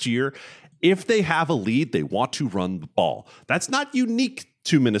last year. If they have a lead, they want to run the ball. That's not unique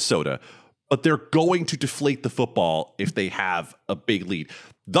to Minnesota, but they're going to deflate the football if they have a big lead.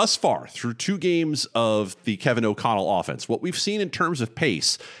 Thus far, through 2 games of the Kevin O'Connell offense, what we've seen in terms of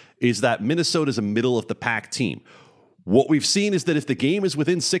pace is that Minnesota is a middle of the pack team. What we've seen is that if the game is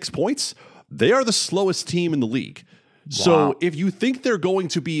within 6 points, they are the slowest team in the league. Wow. So if you think they're going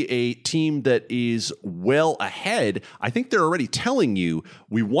to be a team that is well ahead, I think they're already telling you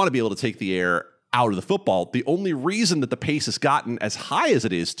we want to be able to take the air out of the football. The only reason that the pace has gotten as high as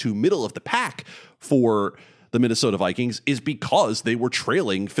it is to middle of the pack for the Minnesota Vikings is because they were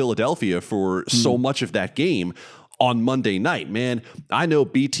trailing Philadelphia for so much of that game on Monday night. Man, I know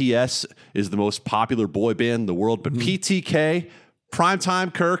BTS is the most popular boy band in the world, but PTK,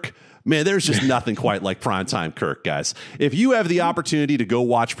 Primetime Kirk, man, there's just nothing quite like Primetime Kirk, guys. If you have the opportunity to go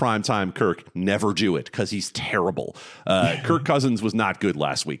watch Primetime Kirk, never do it, because he's terrible. Kirk Cousins was not good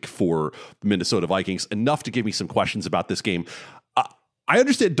last week for the Minnesota Vikings. Enough to give me some questions about this game. I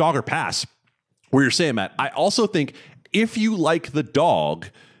understand dog or pass, where you're saying, Matt. I also think if you like the dog,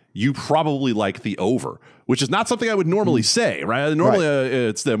 you probably like the over, which is not something I would normally say, right? Normally,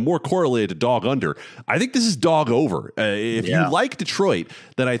 it's more correlated to dog under. I think this is dog over. If you like Detroit,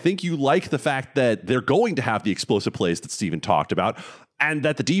 then I think you like the fact that they're going to have the explosive plays that Steven talked about, and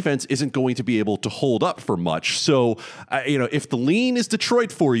that the defense isn't going to be able to hold up for much. So, if the lean is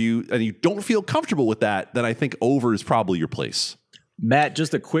Detroit for you and you don't feel comfortable with that, then I think over is probably your place. Matt,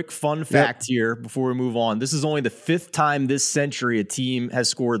 just a quick fun fact here before we move on. This is only the 5th time this century a team has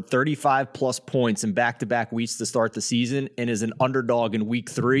scored 35-plus points in back-to-back weeks to start the season and is an underdog in week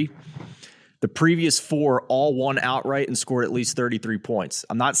 3. The previous 4 all won outright and scored at least 33 points.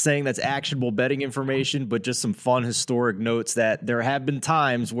 I'm not saying that's actionable betting information, but just some fun historic notes that there have been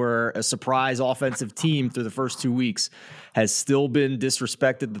times where a surprise offensive team through the first 2 weeks has still been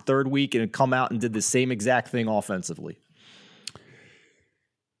disrespected the 3rd week and come out and did the same exact thing offensively.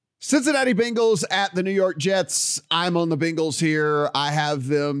 Cincinnati Bengals at the New York Jets. I'm on the Bengals here. I have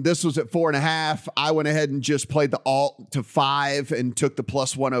them. This was at 4.5. I went ahead and just played the alt to 5 and took the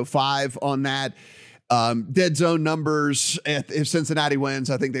plus 105 on that. Dead zone numbers. If Cincinnati wins,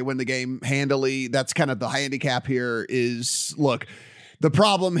 I think they win the game handily. That's kind of the handicap here is, look, the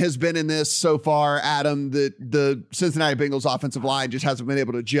problem has been in this so far, Adam, that the Cincinnati Bengals offensive line just hasn't been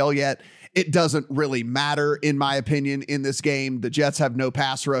able to gel yet. It doesn't really matter, in my opinion, in this game. The Jets have no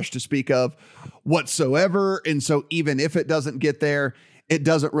pass rush to speak of whatsoever. And so even if it doesn't get there, it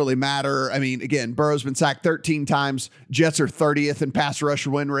doesn't really matter. I mean, again, Burrow's been sacked 13 times. Jets are 30th in pass rush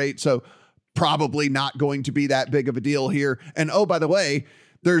win rate, so probably not going to be that big of a deal here. And oh, by the way,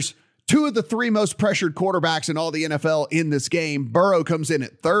 there's 2 of the 3 most pressured quarterbacks in all the NFL in this game. Burrow comes in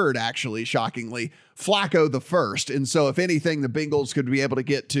at 3rd, actually, shockingly. Flacco the 1st. And so if anything, the Bengals could be able to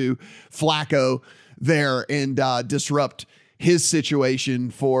get to Flacco there and disrupt his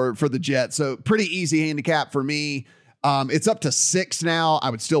situation for the Jets. So pretty easy handicap for me. It's up to 6 now. I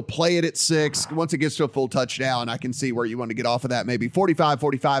would still play it at 6. Once it gets to a full touchdown, I can see where you want to get off of that. Maybe 45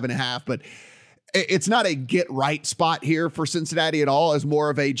 and a half, but it's not a get right spot here for Cincinnati at all. It's more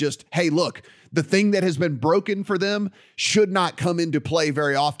of a just, hey, look, the thing that has been broken for them should not come into play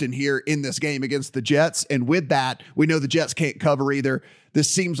very often here in this game against the Jets. And with that, we know the Jets can't cover either. This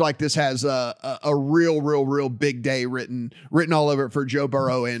seems like this has a real big day written all over it for Joe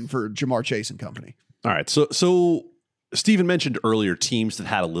Burrow and for Jamar Chase and company. All right. So Steven mentioned earlier teams that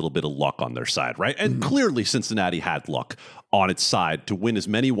had a little bit of luck on their side, right? And clearly Cincinnati had luck on its side to win as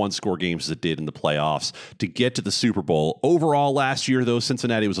many one-score games as it did in the playoffs to get to the Super Bowl. Overall last year, though,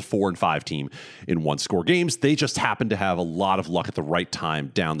 Cincinnati was a 4-5 team in one-score games. They just happened to have a lot of luck at the right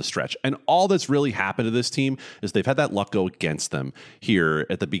time down the stretch. And all that's really happened to this team is they've had that luck go against them here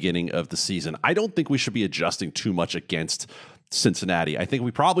at the beginning of the season. I don't think we should be adjusting too much against Cincinnati. I think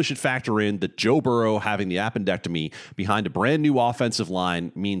we probably should factor in that Joe Burrow having the appendectomy behind a brand new offensive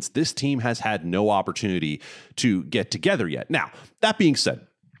line means this team has had no opportunity to get together yet. Now, that being said,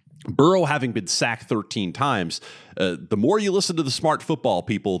 Burrow having been sacked 13 times, the more you listen to the smart football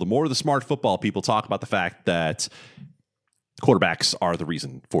people, the more the smart football people talk about the fact that quarterbacks are the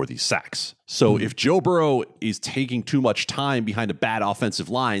reason for these sacks. So if Joe Burrow is taking too much time behind a bad offensive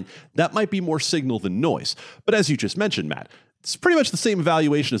line, that might be more signal than noise. But as you just mentioned, Matt, it's pretty much the same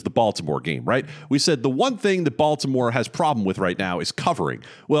evaluation as the Baltimore game, right? We said the one thing that Baltimore has problem with right now is covering.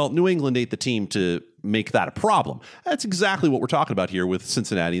 Well, New England ain't the team to make that a problem. That's exactly what we're talking about here with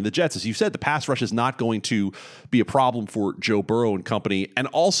Cincinnati and the Jets. As you said, the pass rush is not going to be a problem for Joe Burrow and company. And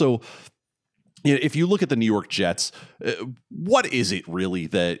also, you know, if you look at the New York Jets, what is it really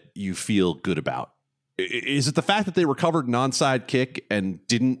that you feel good about? Is it the fact that they recovered an onside kick and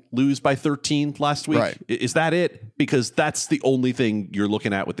didn't lose by 13 last week? Right. Is that it? Because that's the only thing you're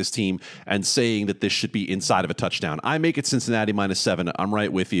looking at with this team and saying that this should be inside of a touchdown. I make it Cincinnati -7. I'm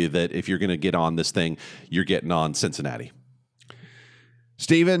right with you that if you're going to get on this thing, you're getting on Cincinnati.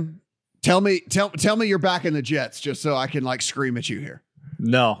 Steven, tell me you're back in the Jets just so I can like scream at you here.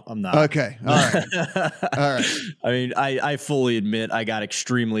 No, I'm not. Okay. All right. All right. I mean, I fully admit I got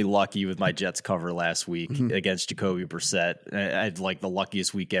extremely lucky with my Jets cover last week against Jacoby Brissett. I had like the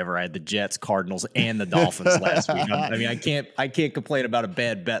luckiest week ever. I had the Jets, Cardinals, and the Dolphins last week. I mean, I can't complain about a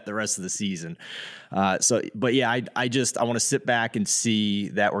bad bet the rest of the season. But yeah, I want to sit back and see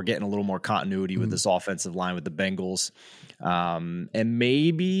that we're getting a little more continuity with this offensive line with the Bengals. And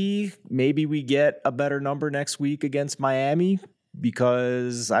maybe we get a better number next week against Miami,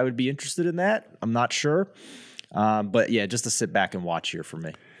 because I would be interested in that. I'm not sure. But yeah, just to sit back and watch here for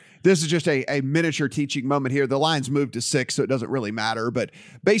me. This is just a miniature teaching moment here. The line's moved to 6, so it doesn't really matter. But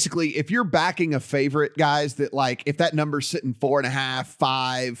basically, if you're backing a favorite, guys, that like if that number's sitting 4.5,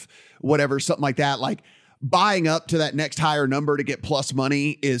 5, whatever, something like that, like buying up to that next higher number to get plus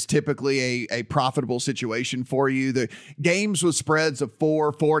money is typically a profitable situation for you. The games with spreads of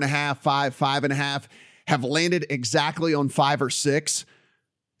 4, 4.5, 5, 5.5 have landed exactly on 5 or 6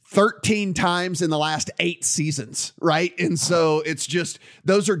 13 times in the last 8 seasons, right? And so it's just,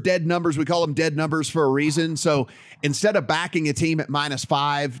 those are dead numbers. We call them dead numbers for a reason. So instead of backing a team at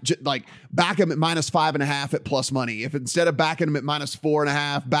 -5, like back them at -5.5 at plus money. If instead of backing them at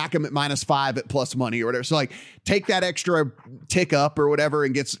 -4.5, back them at -5 at plus money or whatever. So like take that extra tick up or whatever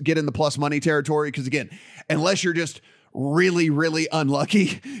and get in the plus money territory. Because again, unless you're just really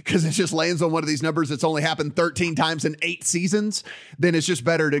unlucky because it just lands on one of these numbers that's only happened 13 times in 8 seasons, then it's just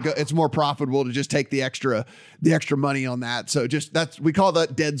better to go. It's more profitable to just take the extra money on that. So just we call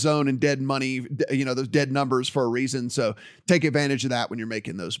that dead zone and dead money, you know, those dead numbers for a reason. So take advantage of that when you're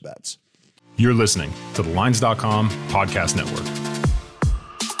making those bets. You're listening to the Lines.com podcast network.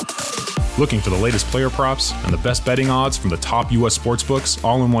 Looking for the latest player props and the best betting odds from the top U.S. sportsbooks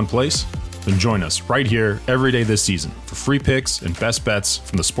all in one place? Then join us right here every day this season for free picks and best bets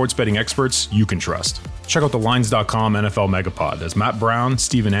from the sports betting experts you can trust. Check out the Lines.com NFL Megapod as Matt Brown,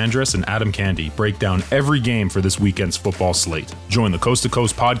 Steven Andrus, and Adam Candy break down every game for this weekend's football slate. Join the Coast to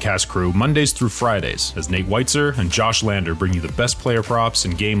Coast podcast crew Mondays through Fridays as Nate Weitzer and Josh Lander bring you the best player props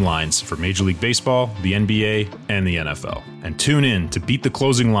and game lines for Major League Baseball, the NBA, and the NFL. And tune in to Beat the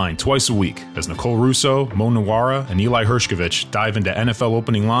Closing Line twice a week as Nicole Russo, Mo Nawara, and Eli Hershkovich dive into NFL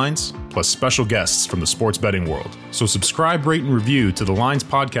opening lines, plus special guests from the sports betting world. So subscribe, rate, and review to the Lines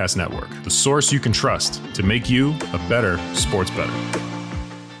Podcast Network, the source you can trust to make you a better sports bettor.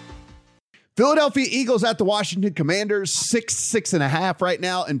 Philadelphia Eagles at the Washington Commanders, 6.5 right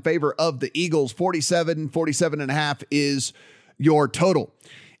now in favor of the Eagles. 47.5 is your total.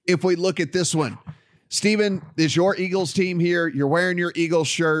 If we look at this one, Steven, is your Eagles team here. You're wearing your Eagles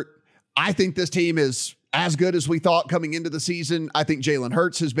shirt. I think this team is as good as we thought coming into the season. I think Jalen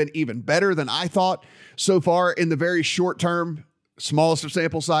Hurts has been even better than I thought so far in the very short term, smallest of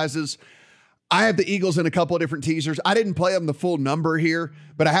sample sizes. I have the Eagles in a couple of different teasers. I didn't play them the full number here,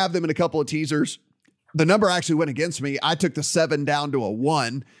 but I have them in a couple of teasers. The number actually went against me. I took the 7 down to a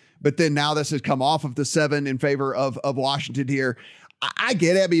 1, but then now this has come off of the 7 in favor of Washington here. I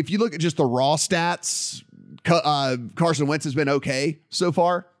get it. I mean, if you look at just the raw stats, Carson Wentz has been okay so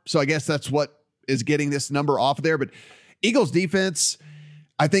far. So I guess that's what is getting this number off of there. But Eagles defense,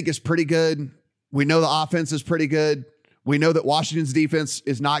 I think, is pretty good. We know the offense is pretty good. We know that Washington's defense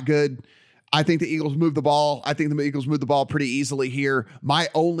is not good. I think the Eagles move the ball. I think the Eagles move the ball pretty easily here. My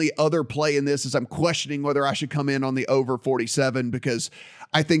only other play in this is I'm questioning whether I should come in on the over 47 because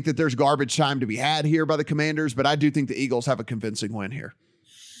I think that there's garbage time to be had here by the Commanders, but I do think the Eagles have a convincing win here.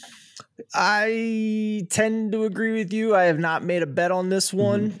 I tend to agree with you. I have not made a bet on this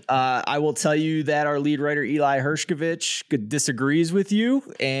one. I will tell you that our lead writer, Eli Hershkovich, disagrees with you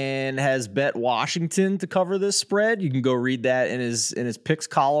and has bet Washington to cover this spread. You can go read that in his picks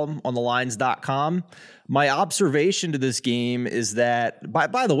column on the lines.com. My observation to this game is that,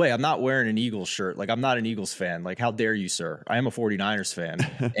 by the way, I'm not wearing an Eagles shirt. Like, I'm not an Eagles fan. Like, how dare you, sir? I am a 49ers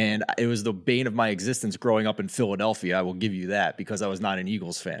fan. And it was the bane of my existence growing up in Philadelphia. I will give you that because I was not an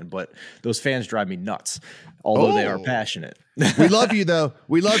Eagles fan. But those fans drive me nuts, although they are passionate. We love you, though.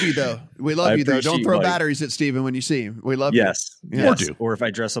 We love you, though. We love you, though. Don't throw Mike. Batteries at Steven when you see him. We love you. Yes. Or if I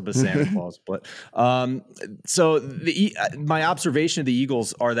dress up as Santa Claus. But so my observation of the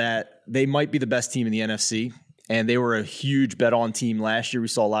Eagles are that they might be the best team in the NFC, and they were a huge bet on team last year. We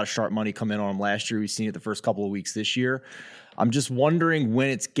saw a lot of sharp money come in on them last year. We've seen it the first couple of weeks this year. I'm just wondering when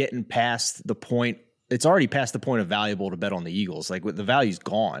it's getting past the point. It's already past the point of valuable to bet on the Eagles. Like, the value's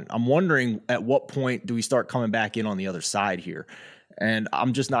gone. I'm wondering at what point do we start coming back in on the other side here? And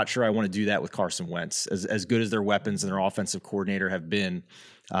I'm just not sure I want to do that with Carson Wentz. As good as their weapons and their offensive coordinator have been,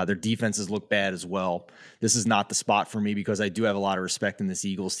 their defenses look bad as well. This is not the spot for me because I do have a lot of respect in this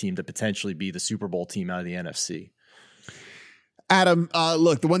Eagles team to potentially be the Super Bowl team out of the NFC. Adam,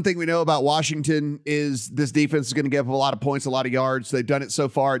 look, the one thing we know about Washington is this defense is going to give up a lot of points, a lot of yards. They've done it so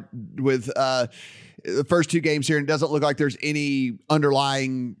far with the first 2 games here, and it doesn't look like there's any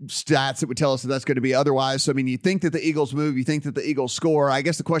underlying stats that would tell us that that's going to be otherwise. So, I mean, you think that the Eagles move, you think that the Eagles score. I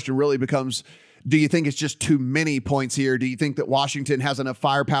guess the question really becomes, do you think it's just too many points here? Do you think that Washington has enough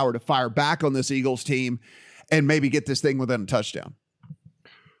firepower to fire back on this Eagles team and maybe get this thing within a touchdown?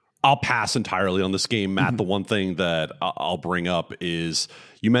 I'll pass entirely on this game, Matt. The one thing that I'll bring up is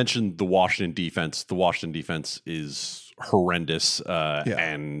you mentioned the Washington defense. The Washington defense is horrendous,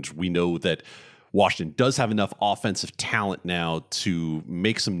 and we know that Washington does have enough offensive talent now to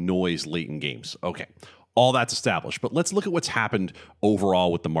make some noise late in games. Okay, all that's established, but let's look at what's happened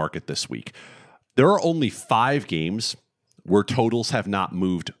overall with the market this week. There are only 5 games where totals have not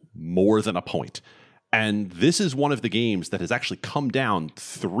moved more than a point. And this is one of the games that has actually come down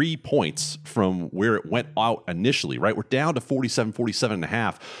 3 points from where it went out initially, right? We're down to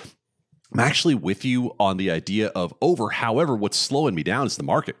 47.5. I'm actually with you on the idea of over. However, what's slowing me down is the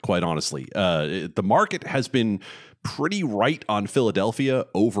market, quite honestly. The market has been pretty right on Philadelphia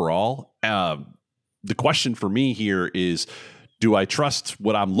overall. The question for me here is, do I trust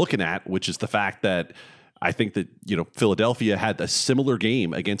what I'm looking at, which is the fact that I think that, Philadelphia had a similar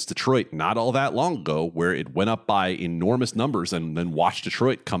game against Detroit not all that long ago where it went up by enormous numbers and then watched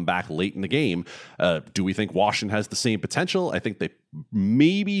Detroit come back late in the game. Do we think Washington has the same potential? I think they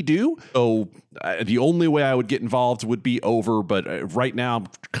maybe do. So the only way I would get involved would be over. But right now, I'm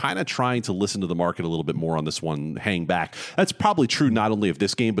kind of trying to listen to the market a little bit more on this one, hang back. That's probably true not only of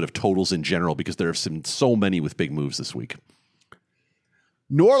this game, but of totals in general, because there have been so many with big moves this week.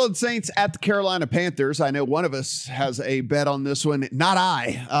 New Orleans Saints at the Carolina Panthers. I know one of us has a bet on this one. Not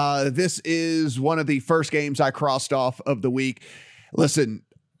I. This is one of the first games I crossed off of the week. Listen,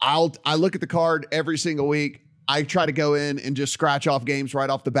 I look at the card every single week. I try to go in and just scratch off games right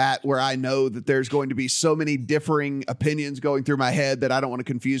off the bat where I know that there's going to be so many differing opinions going through my head that I don't want to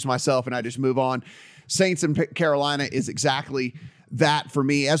confuse myself, and I just move on. Saints and Carolina is exactly that for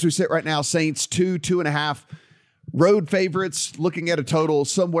me. As we sit right now, Saints 2.5 road favorites, looking at a total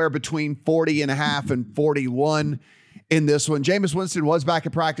somewhere between 40.5 and 41 in this one. Jameis Winston was back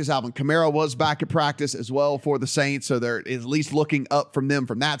at practice. Alvin Kamara was back at practice as well for the Saints. So they're at least looking up from them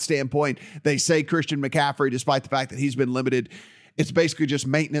from that standpoint. They say Christian McCaffrey, despite the fact that he's been limited, it's basically just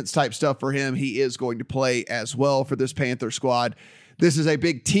maintenance type stuff for him. He is going to play as well for this Panther squad. This is a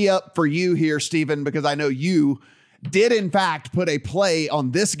big tee up for you here, Stephen, because I know you did in fact put a play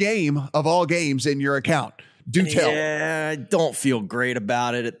on this game of all games in your account. Do tell. Yeah, I don't feel great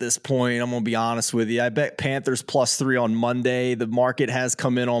about it at this point. I'm going to be honest with you. I bet Panthers +3 on Monday. The market has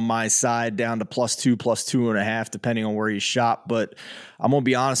come in on my side down to +2, +2.5, depending on where you shop. But I'm going to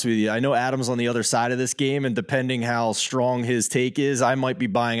be honest with you. I know Adam's on the other side of this game, and depending how strong his take is, I might be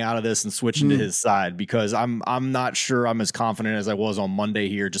buying out of this and switching to his side, because I'm not sure I'm as confident as I was on Monday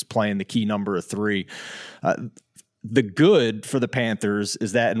here, just playing the key number of 3. The good for the Panthers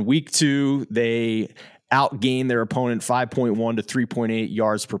is that in week 2, they outgained their opponent 5.1 to 3.8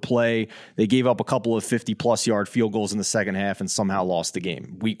 yards per play. They gave up a couple of 50-plus yard field goals in the second half and somehow lost the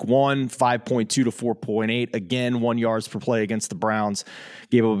game. Week 1, 5.2 to 4.8. Again, 1 yards per play against the Browns.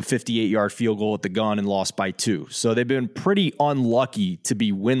 Gave up a 58-yard field goal at the gun and lost by 2. So they've been pretty unlucky to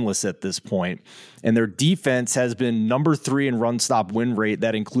be winless at this point. And their defense has been number 3 in run-stop win rate.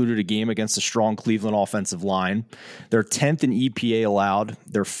 That included a game against a strong Cleveland offensive line. They're 10th in EPA allowed.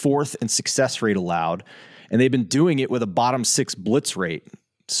 They're 4th in success rate allowed. And they've been doing it with a bottom 6 blitz rate.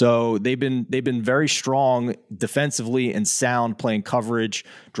 So they've been very strong defensively and sound, playing coverage,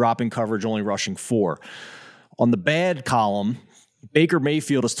 dropping coverage, only rushing 4. On the bad column, Baker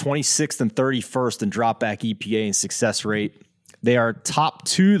Mayfield is 26th and 31st in dropback EPA and success rate. They are top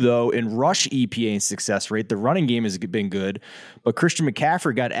 2, though, in rush EPA and success rate. The running game has been good, but Christian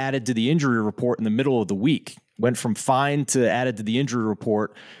McCaffrey got added to the injury report in the middle of the week. Went from fine to added to the injury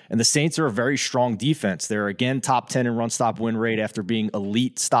report, and the Saints are a very strong defense. They're, again, top 10 in run-stop win rate after being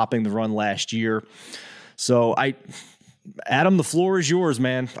elite stopping the run last year. So, Adam, the floor is yours,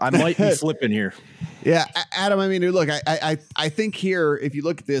 man. I might be flipping here. Yeah, Adam, I mean, look, I think here, if you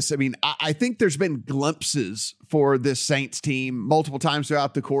look at this, I mean, I think there's been glimpses for this Saints team multiple times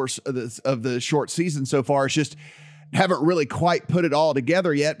throughout the course of the short season so far. It's just haven't really quite put it all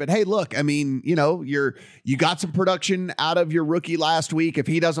together yet. But hey, look, I mean, you know, you got some production out of your rookie last week. If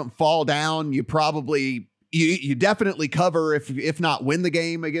he doesn't fall down, you probably you definitely cover, if not win the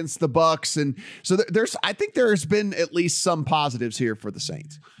game against the Bucs. And so I think there's been at least some positives here for the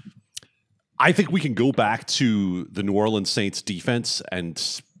Saints. I think we can go back to the New Orleans Saints defense and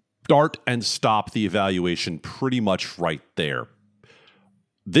start and stop the evaluation pretty much right there.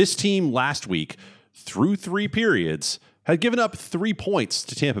 This team last week, through 3 periods, had given up 3 points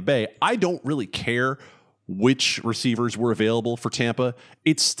to Tampa Bay. I don't really care which receivers were available for Tampa.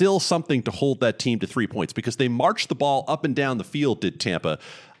 It's still something to hold that team to 3 points, because they marched the ball up and down the field, did Tampa,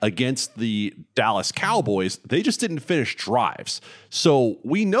 against the Dallas Cowboys. They just didn't finish drives. So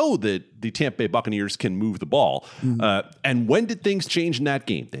we know that the Tampa Bay Buccaneers can move the ball. And when did things change in that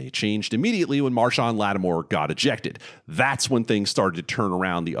game? They changed immediately when Marshawn Lattimore got ejected. That's when things started to turn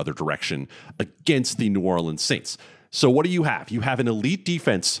around the other direction against the New Orleans Saints. So what do you have? You have an elite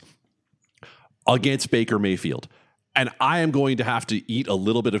defense against Baker Mayfield. And I am going to have to eat a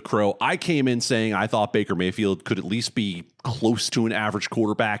little bit of crow. I came in saying I thought Baker Mayfield could at least be close to an average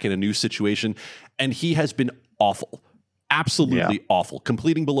quarterback in a new situation. And he has been awful. Absolutely awful.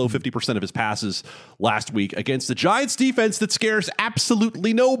 Completing below 50% of his passes last week against the Giants defense that scares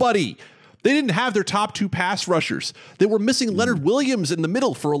absolutely nobody. They didn't have their top 2 pass rushers. They were missing Leonard Williams in the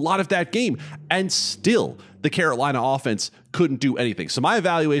middle for a lot of that game. And still, the Carolina offense couldn't do anything. So my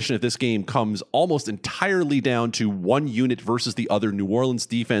evaluation of this game comes almost entirely down to one unit versus the other, New Orleans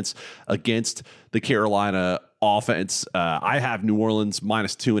defense against the Carolina offense. I have New Orleans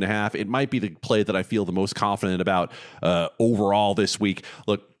 -2.5. It might be the play that I feel the most confident about overall this week.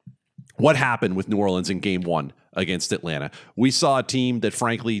 Look, what happened with New Orleans in game 1 against Atlanta? We saw a team that,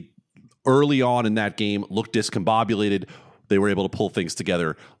 frankly, early on in that game looked discombobulated. They were able to pull things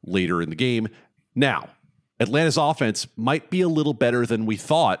together later in the game. Now, Atlanta's offense might be a little better than we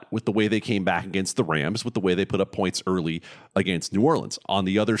thought with the way they came back against the Rams, with the way they put up points early against New Orleans. On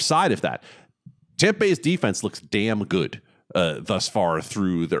the other side of that, Tampa Bay's defense looks damn good thus far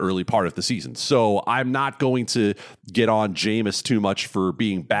through the early part of the season. So I'm not going to get on Jameis too much for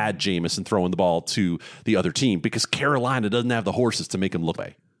being bad Jameis and throwing the ball to the other team, because Carolina doesn't have the horses to make him look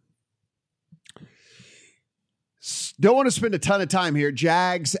bad. Don't want to spend a ton of time here.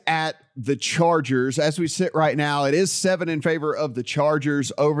 Jags at the Chargers. As we sit right now, it is 7 in favor of the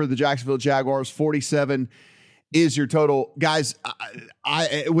Chargers over the Jacksonville Jaguars. 47 is your total. Guys,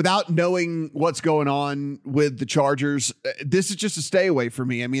 I without knowing what's going on with the Chargers, this is just a stay away for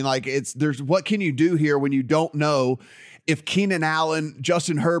me. I mean, like, there's what can you do here when you don't know if Keenan Allen,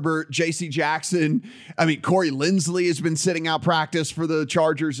 Justin Herbert, J.C. Jackson, I mean, Corey Linsley has been sitting out practice for the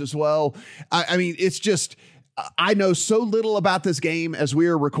Chargers as well. I mean, it's just, I know so little about this game as we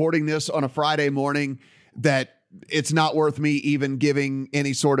are recording this on a Friday morning that it's not worth me even giving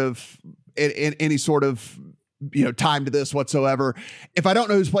any sort of time to this whatsoever. If I don't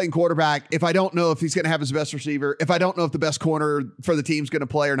know who's playing quarterback, if I don't know if he's going to have his best receiver, if I don't know if the best corner for the team's going to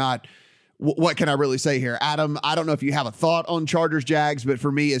play or not, what can I really say here? Adam, I don't know if you have a thought on Chargers Jags, but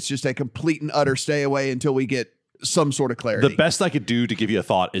for me, it's just a complete and utter stay away until we get some sort of clarity. The best I could do to give you a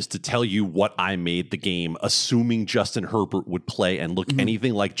thought is to tell you what I made the game, assuming Justin Herbert would play and look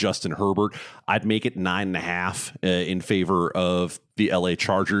anything like Justin Herbert. I'd make it 9.5 in favor of the LA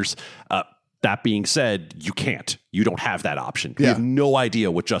Chargers. That being said, you can't. You don't have that option. We have no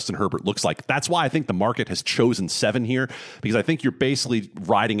idea what Justin Herbert looks like. That's why I think the market has chosen 7 here, because I think you're basically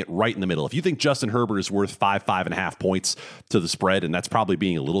riding it right in the middle. If you think Justin Herbert is worth 5.5 points to the spread, and that's probably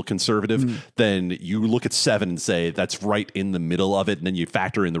being a little conservative, then you look at 7 and say that's right in the middle of it. And then you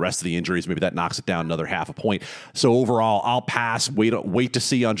factor in the rest of the injuries. Maybe that knocks it down another 0.5 point. So overall, I'll pass. Wait to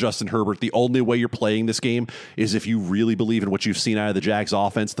see on Justin Herbert. The only way you're playing this game is if you really believe in what you've seen out of the Jags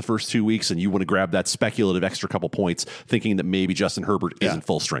offense the first 2 weeks, and you want to grab that speculative extra couple points, thinking that maybe Justin Herbert isn't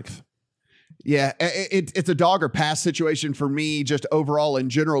full strength. Yeah, it's a dog or pass situation for me, just overall in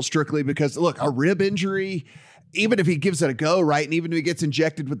general, strictly because, look, a rib injury, even if he gives it a go, right, and even if he gets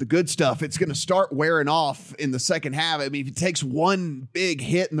injected with the good stuff, it's going to start wearing off in the second half. I mean, if he takes one big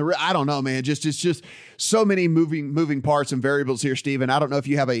hit in the rib, I don't know, man. It's just so many moving parts and variables here, Steven. I don't know if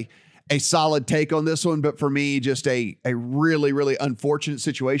you have a solid take on this one, but for me, just a really, really unfortunate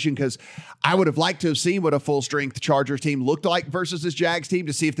situation, because I would have liked to have seen what a full strength Chargers team looked like versus this Jags team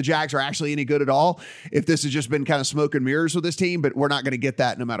to see if the Jags are actually any good at all, if this has just been kind of smoke and mirrors with this team, but we're not going to get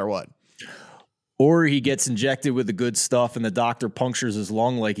that no matter what. Or he gets injected with the good stuff and the doctor punctures his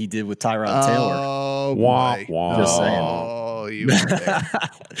lung like he did with Tyrod Taylor. Oh, boy. Just saying. Oh, you were there.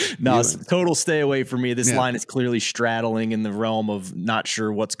 No, it's a total stay away for me. This line is clearly straddling in the realm of not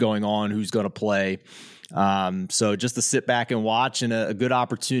sure what's going on, who's going to play. So just to sit back and watch, and a good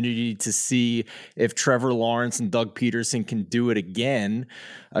opportunity to see if Trevor Lawrence and Doug Peterson can do it again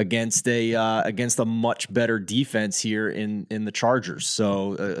against a much better defense here in the Chargers.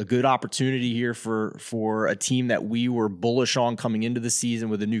 So a good opportunity here for a team that we were bullish on coming into the season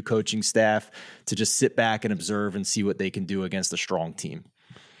with a new coaching staff to just sit back and observe and see what they can do against a strong team.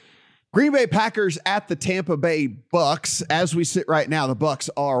 Green Bay Packers at the Tampa Bay Bucks. As we sit right now, the Bucks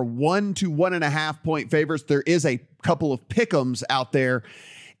are 1 to 1.5 point favorites. There is a couple of pick'ems out there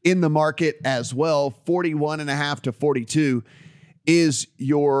in the market as well. 41.5 to 42 is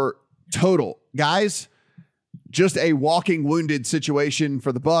your total. Guys, just a walking wounded situation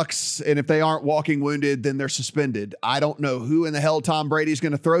for the Bucks, and if they aren't walking wounded, then they're suspended. I don't know who in the hell Tom Brady's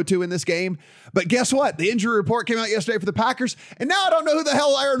going to throw to in this game, but guess what? The injury report came out yesterday for the Packers, and now I don't know who the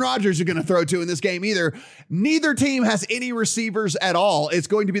hell Aaron Rodgers is going to throw to in this game either. Neither team has any receivers at all. It's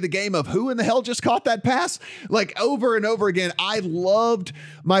going to be the game of who in the hell just caught that pass? Like, over and over again. I loved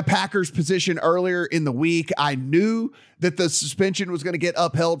my Packers position earlier in the week. I knew that the suspension was going to get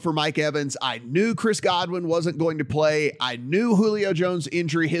upheld for Mike Evans. I knew Chris Godwin wasn't going to play. I knew Julio Jones'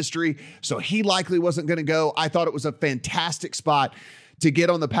 injury history, so he likely wasn't going to go. I thought it was a fantastic spot to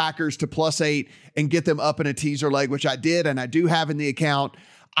get on the Packers to +8 and get them up in a teaser leg, which I did, and I do have in the account.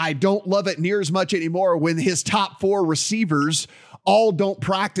 I don't love it near as much anymore when his top 4 receivers all don't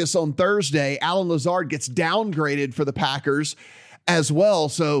practice on Thursday. Allen Lazard gets downgraded for the Packers as well,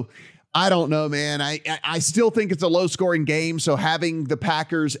 so I don't know, man. I still think it's a low-scoring game, so having the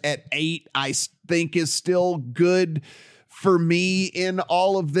Packers at 8, I think is still good for me in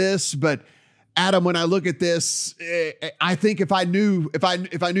all of this. But Adam, when I look at this, I think if I knew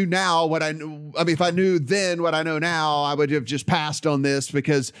now what I knew, if I knew then what I know now, I would have just passed on this,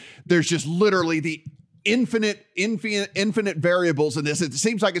 because there's just literally the infinite variables in this. It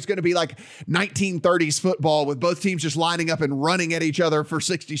seems like it's going to be like 1930s football with both teams just lining up and running at each other for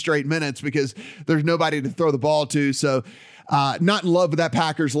 60 straight minutes because there's nobody to throw the ball to. So not in love with that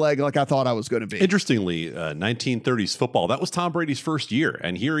Packers leg like I thought I was going to be. Interestingly, 1930s football, that was Tom Brady's first year,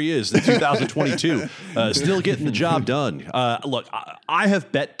 and here he is in 2022, still getting the job done. Look, I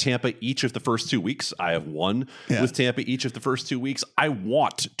have bet Tampa each of the first 2 weeks. I have won with Tampa each of the first 2 weeks. I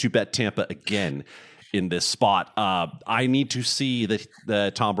want to bet Tampa again in this spot. I need to see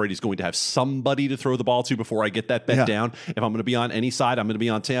that Tom Brady's going to have somebody to throw the ball to before I get that bet down. If I'm going to be on any side, I'm going to be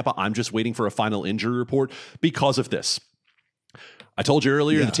on Tampa. I'm just waiting for a final injury report because of this. I told you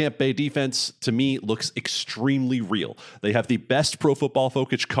earlier, the Tampa Bay defense, to me, looks extremely real. They have the best Pro Football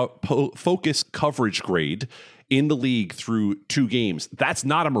Focus coverage grade in the league through 2 games. That's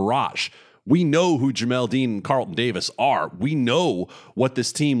not a mirage. We know who Jamel Dean and Carlton Davis are. We know what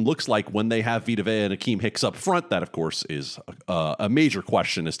this team looks like when they have Vita Vea and Akeem Hicks up front. That, of course, is a major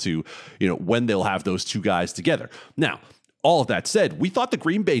question as to when they'll have those 2 guys together. Now, all of that said, we thought the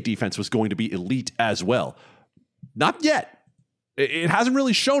Green Bay defense was going to be elite as well. Not yet. It hasn't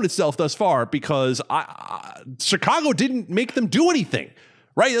really shown itself thus far because Chicago didn't make them do anything,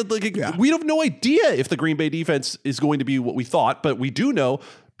 right? We have no idea if the Green Bay defense is going to be what we thought, but we do know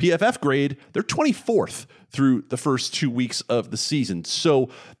PFF grade, they're 24th through the first 2 weeks of the season. So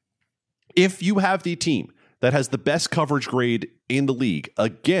if you have the team that has the best coverage grade in the league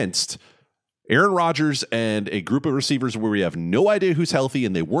against Aaron Rodgers and a group of receivers where we have no idea who's healthy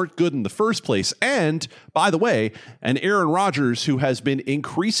and they weren't good in the first place. And by the way, an Aaron Rodgers who has been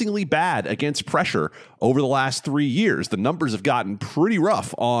increasingly bad against pressure over the last 3 years. The numbers have gotten pretty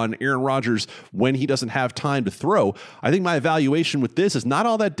rough on Aaron Rodgers when he doesn't have time to throw. I think my evaluation with this is not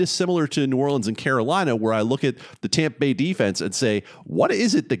all that dissimilar to New Orleans and Carolina, where I look at the Tampa Bay defense and say, what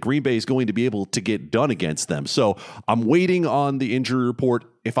is it that Green Bay is going to be able to get done against them? So I'm waiting on the injury report.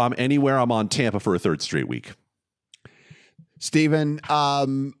 If I'm anywhere, I'm on Tampa for a 3rd straight week. Steven,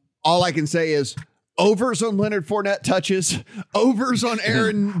 all I can say is overs on Leonard Fournette touches, overs on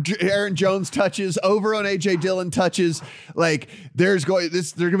Aaron Jones touches, over on AJ Dillon touches. Like there's going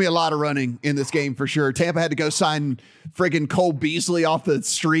to be a lot of running in this game for sure. Tampa had to go sign friggin' Cole Beasley off the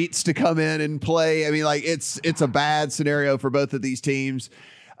streets to come in and play. I mean, like it's a bad scenario for both of these teams.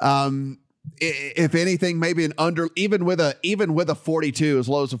 If anything, maybe an under, even with a 42, as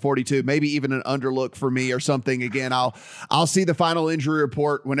low as a 42, maybe even an underlook for me or something. Again, I'll see the final injury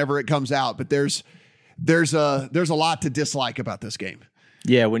report whenever it comes out, but there's a lot to dislike about this game.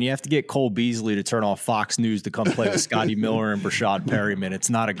 Yeah, when you have to get Cole Beasley to turn off Fox News to come play with Scotty Miller and Brashad Perryman,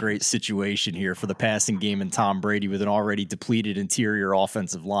 it's not a great situation here for the passing game and Tom Brady with an already depleted interior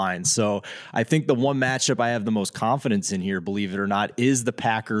offensive line. So I think the one matchup I have the most confidence in here, believe it or not, is the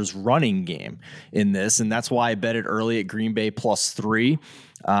Packers running game in this. And that's why I bet it early at Green Bay +3.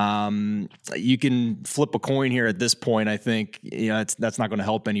 You can flip a coin here at this point. I think that's not going to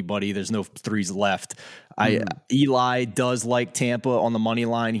help anybody. There's no 3s left. Eli does like Tampa on the money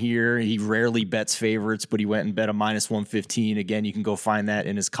line here. He rarely bets favorites, but he went and bet a -115. Again, you can go find that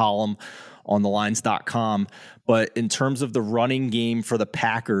in his column on thelines.com. But in terms of the running game for the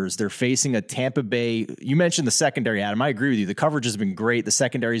Packers, they're facing a Tampa Bay. You mentioned the secondary, Adam. I agree with you. The coverage has been great. The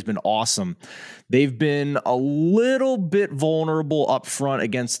secondary has been awesome. They've been a little bit vulnerable up front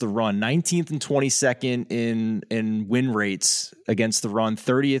against the run. 19th and 22nd in win rates against the run,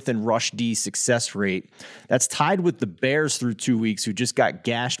 30th in rush D success rate. That's tied with the Bears through 2 weeks, who just got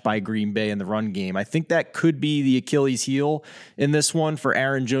gashed by Green Bay in the run game. I think that could be the Achilles heel in this one for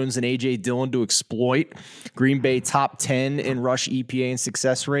Aaron Jones and AJ Dillon to exploit. Green Bay top 10 in rush EPA and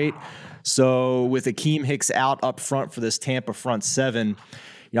success rate. So with Akeem Hicks out up front for this Tampa front 7,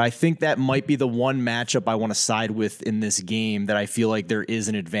 I think that might be the one matchup I want to side with in this game that I feel like there is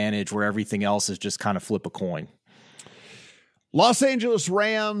an advantage where everything else is just kind of flip a coin. Los Angeles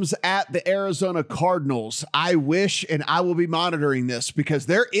Rams at the Arizona Cardinals. I wish, and I will be monitoring this because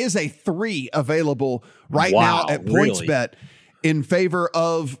there is a 3 available right now at PointsBet in favor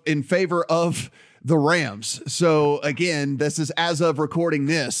of the Rams. So again, this is as of recording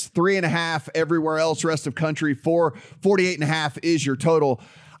this, 3.5 everywhere else, rest of country, 48.5 is your total.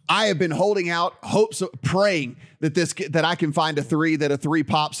 I have been holding out hopes, praying that I can find a 3, that a 3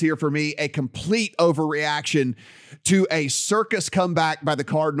 pops here for me. A complete overreaction to a circus comeback by the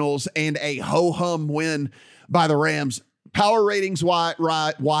Cardinals and a ho-hum win by the Rams. Power ratings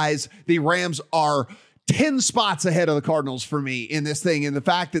wise, the Rams are 10 spots ahead of the Cardinals for me in this thing. And the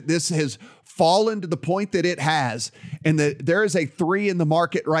fact that this has fallen to the point that it has, and that there is a 3 in the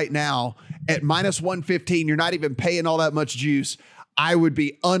market right now at -115, you're not even paying all that much juice. I would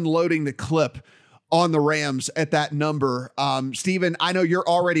be unloading the clip on the Rams at that number. Steven, I know you're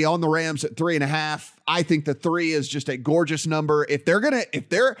already on the Rams at 3.5. I think the 3 is just a gorgeous number. If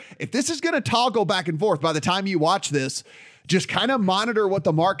this is going to toggle back and forth by the time you watch this, just kind of monitor what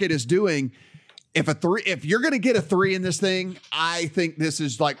the market is doing. if you're going to get a 3 in this thing, I think this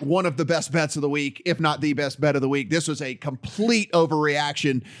is like one of the best bets of the week, if not the best bet of the week. This was a complete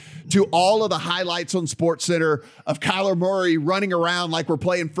overreaction to all of the highlights on SportsCenter of Kyler Murray running around like we're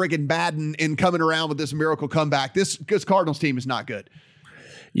playing friggin' Madden and coming around with this miracle comeback. This Cardinals team is not good.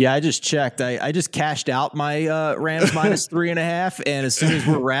 Yeah, I just checked. I just cashed out my Rams minus 3.5, and as soon as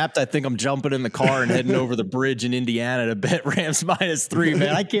we're wrapped, I think I'm jumping in the car and heading over the bridge in Indiana to bet Rams minus 3.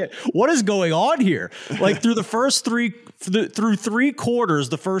 Man, I can't. What is going on here? Like through three quarters,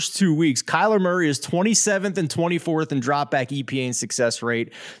 the first 2 weeks, Kyler Murray is 27th and 24th in dropback EPA and success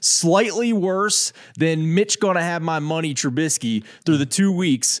rate, slightly worse than Mitch gonna have my money Trubisky through the 2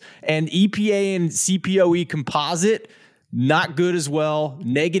 weeks, and EPA and CPOE composite. Not good as well.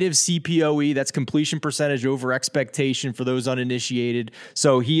 Negative CPOE, that's completion percentage over expectation for those uninitiated.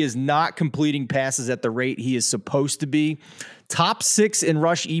 So he is not completing passes at the rate he is supposed to be. Top 6 in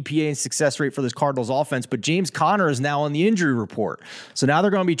rush EPA and success rate for this Cardinals offense, but James Conner is now on the injury report. So now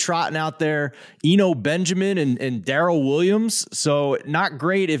they're going to be trotting out there Eno Benjamin and Darrell Williams. So not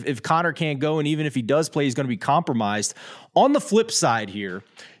great if Conner can't go, and even if he does play, he's going to be compromised. On the flip side here,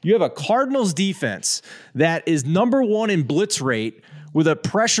 you have a Cardinals defense that is number 1 in blitz rate with a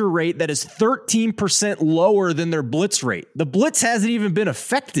pressure rate that is 13% lower than their blitz rate. The blitz hasn't even been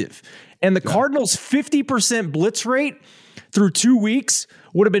effective. And the Cardinals' 50% blitz rate through 2 weeks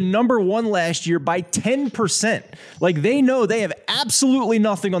would have been number 1 last year by 10%. Like, they know they have absolutely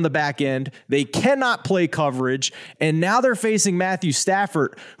nothing on the back end. They cannot play coverage. And now they're facing Matthew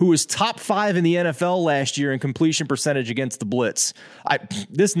Stafford, who was top 5 in the NFL last year in completion percentage against the blitz.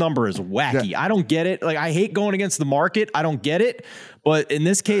 This number is wacky. I don't get it. Like, I hate going against the market. I don't get it. But in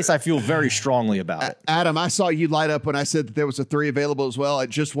this case, I feel very strongly about it. Adam, I saw you light up when I said that there was a 3 available as well at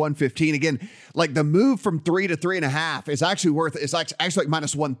just 115. Again, like the move from 3 to 3.5 is actually it's actually like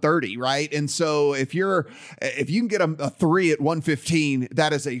minus 130, right? And so if you can get a 3 at 115,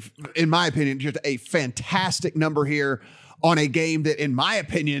 that is in my opinion, just a fantastic number here on a game that, in my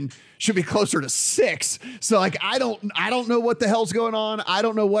opinion, should be closer to 6. So like, I don't know what the hell's going on. I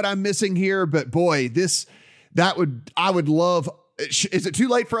don't know what I'm missing here, but boy, I would love. Is it too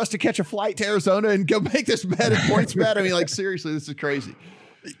late for us to catch a flight to Arizona and go make this bet and points bet? I mean, like, seriously, this is crazy.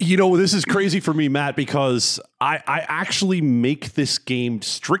 You know, this is crazy for me, Matt, because I actually make this game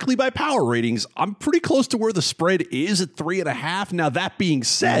strictly by power ratings. I'm pretty close to where the spread is at 3.5. Now, that being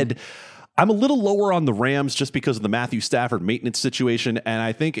said, I'm a little lower on the Rams just because of the Matthew Stafford maintenance situation, and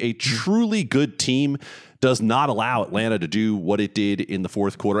I think a truly good team does not allow Atlanta to do what it did in the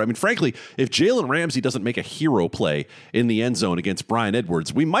fourth quarter. I mean, frankly, if Jalen Ramsey doesn't make a hero play in the end zone against Bryan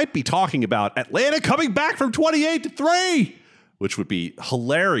Edwards, we might be talking about Atlanta coming back from 28-3, which would be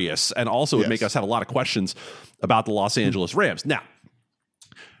hilarious, and also would make us have a lot of questions about the Los Angeles Rams. Now,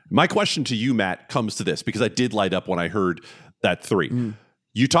 my question to you, Matt, comes to this, because I did light up when I heard that 3.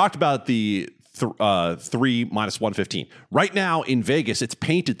 You talked about the 3 minus 115. Right now in Vegas, it's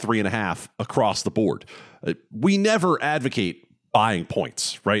painted 3.5 across the board. We never advocate buying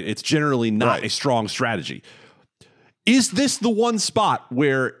points, right? It's generally not a strong strategy. Is this the one spot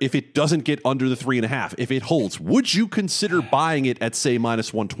where if it doesn't get under the 3.5, if it holds, would you consider buying it at, say,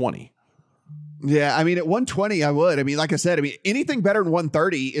 minus 120? Yeah, I mean, at 120, I would. I mean, like I said, anything better than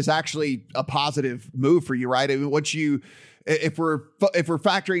 130 is actually a positive move for you, right? I mean, if we're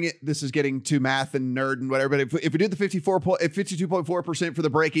factoring it, this is getting too math and nerd and whatever, but if we do the 52.4% for the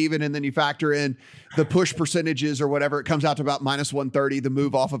break even, and then you factor in the push percentages or whatever, it comes out to about minus 130, the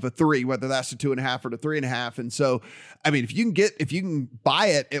move off of a 3, whether that's to 2.5 or to 3.5. And so, I mean, if you can buy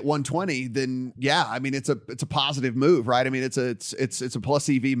it at 120, then yeah, I mean, it's a positive move, right? I mean, it's a plus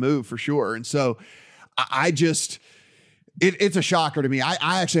EV move for sure. And so it's a shocker to me.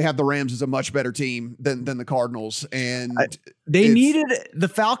 I actually have the Rams as a much better team than the Cardinals. And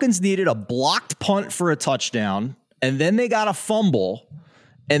the Falcons needed a blocked punt for a touchdown, and then they got a fumble,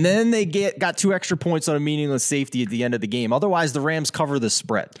 and then they got 2 extra points on a meaningless safety at the end of the game. Otherwise, the Rams cover the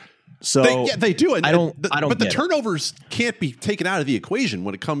spread. So they do. And but the get turnovers can't be taken out of the equation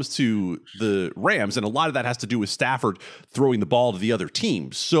when it comes to the Rams, and a lot of that has to do with Stafford throwing the ball to the other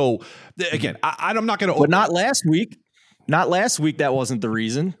team. So again, I'm not going to. But not last week. Not last week. That wasn't the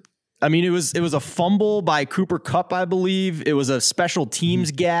reason. I mean, it was a fumble by Cooper Kupp, I believe. It was a special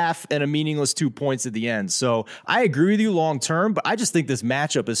teams gaffe and a meaningless 2 points at the end. So I agree with you long term, but I just think this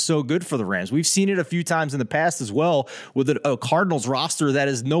matchup is so good for the Rams. We've seen it a few times in the past as well with a Cardinals roster that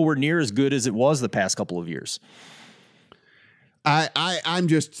is nowhere near as good as it was the past couple of years. I'm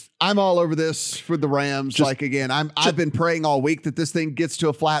all over this for the Rams. I've been praying all week that this thing gets to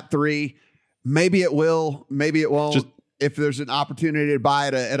a flat 3. Maybe it will. Maybe it won't. if there's an opportunity to buy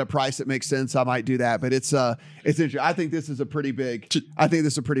it at a price that makes sense, I might do that. But it's interesting. I think this is a pretty big. I think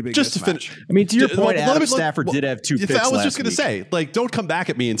this is a pretty big. Just mismatch. to finish, I mean, to your point, Adam Stafford did have 2 picks. I was just going to say, like, don't come back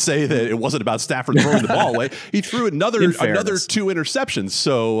at me and say that it wasn't about Stafford throwing the ball away. He threw another 2 interceptions.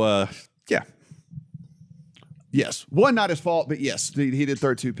 So yeah. Yes, one not his fault, but yes, he did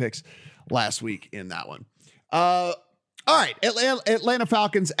throw 2 picks last week in that one. All right, Atlanta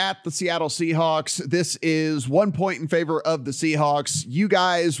Falcons at the Seattle Seahawks. This is 1 point in favor of the Seahawks. You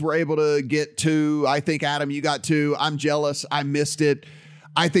guys were able to get 2. I think, Adam, you got 2. I'm jealous. I missed it.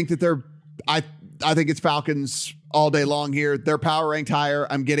 I think that I think it's Falcons all day long here. They're power ranked higher.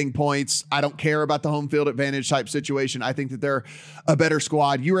 I'm getting points. I don't care about the home field advantage type situation. I think that they're a better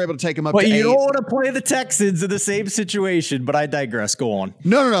squad. You were able to take them up to 8. But you don't want to play the Texans in the same situation, but I digress. Go on.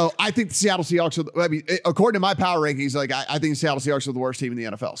 No. I think the Seattle Seahawks according to my power rankings, like I think the Seattle Seahawks are the worst team in the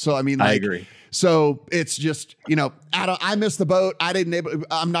NFL. So, I mean, like, I agree. So it's just, I missed the boat.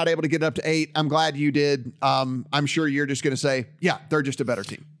 I'm not able to get it up to 8. I'm glad you did. I'm sure you're just going to say, yeah, they're just a better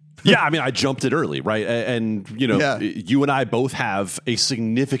team. Yeah, I mean, I jumped it early, right? And, you and I both have a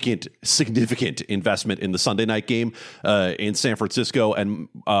significant investment in the Sunday night game in San Francisco. And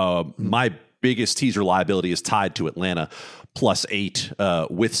my biggest teaser liability is tied to Atlanta +8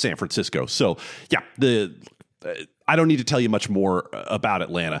 with San Francisco. So, yeah, I don't need to tell you much more about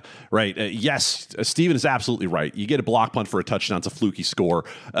Atlanta, right? Yes, Steven is absolutely right. You get a block punt for a touchdown, it's a fluky score.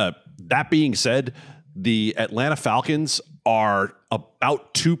 That being said, the Atlanta Falcons are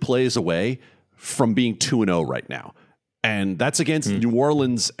about 2 plays away from being 2-0 right now. And that's against New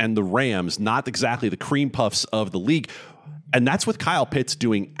Orleans and the Rams, not exactly the cream puffs of the league. And that's with Kyle Pitts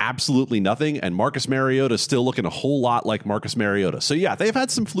doing absolutely nothing and Marcus Mariota still looking a whole lot like Marcus Mariota. So yeah, they've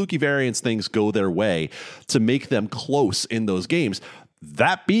had some fluky variance things go their way to make them close in those games.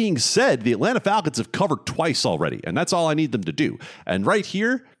 That being said, the Atlanta Falcons have covered twice already, and that's all I need them to do. And right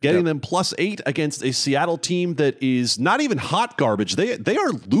here, getting them +8 against a Seattle team that is not even hot garbage. They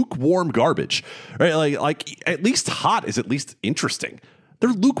are lukewarm garbage, right? Like at least hot is at least interesting. They're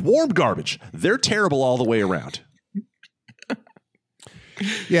lukewarm garbage. They're terrible all the way around.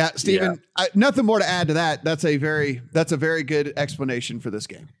 Yeah, Steven, nothing more to add to that. That's a very good explanation for this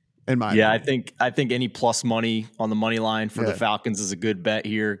game. In my opinion. I think any plus money on the money line for the Falcons is a good bet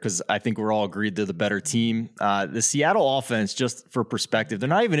here because I think we're all agreed they're the better team. The Seattle offense, just for perspective, they're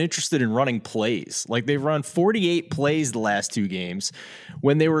not even interested in running plays. Like they've run 48 plays the last 2 games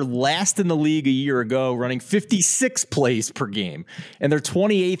when they were last in the league a year ago, running 56 plays per game. And they're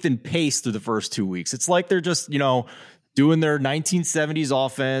 28th in pace through the first 2 weeks. It's like they're just, doing their 1970s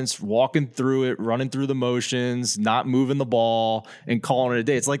offense, walking through it, running through the motions, not moving the ball, and calling it a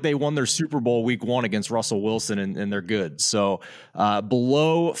day. It's like they won their Super Bowl week 1 against Russell Wilson, and they're good. So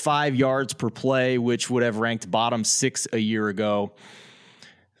below 5 yards per play, which would have ranked bottom 6 a year ago.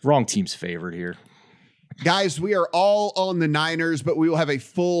 Wrong team's favored here. Guys, we are all on the Niners, but we will have a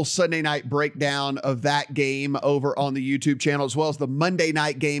full Sunday night breakdown of that game over on the YouTube channel, as well as the Monday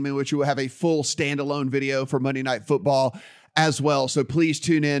night game in which we will have a full standalone video for Monday Night Football as well. So please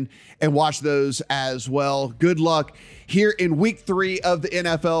tune in and watch those as well. Good luck here in week 3 of the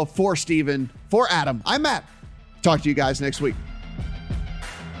NFL. For Steven, for Adam, I'm Matt. Talk to you guys next week.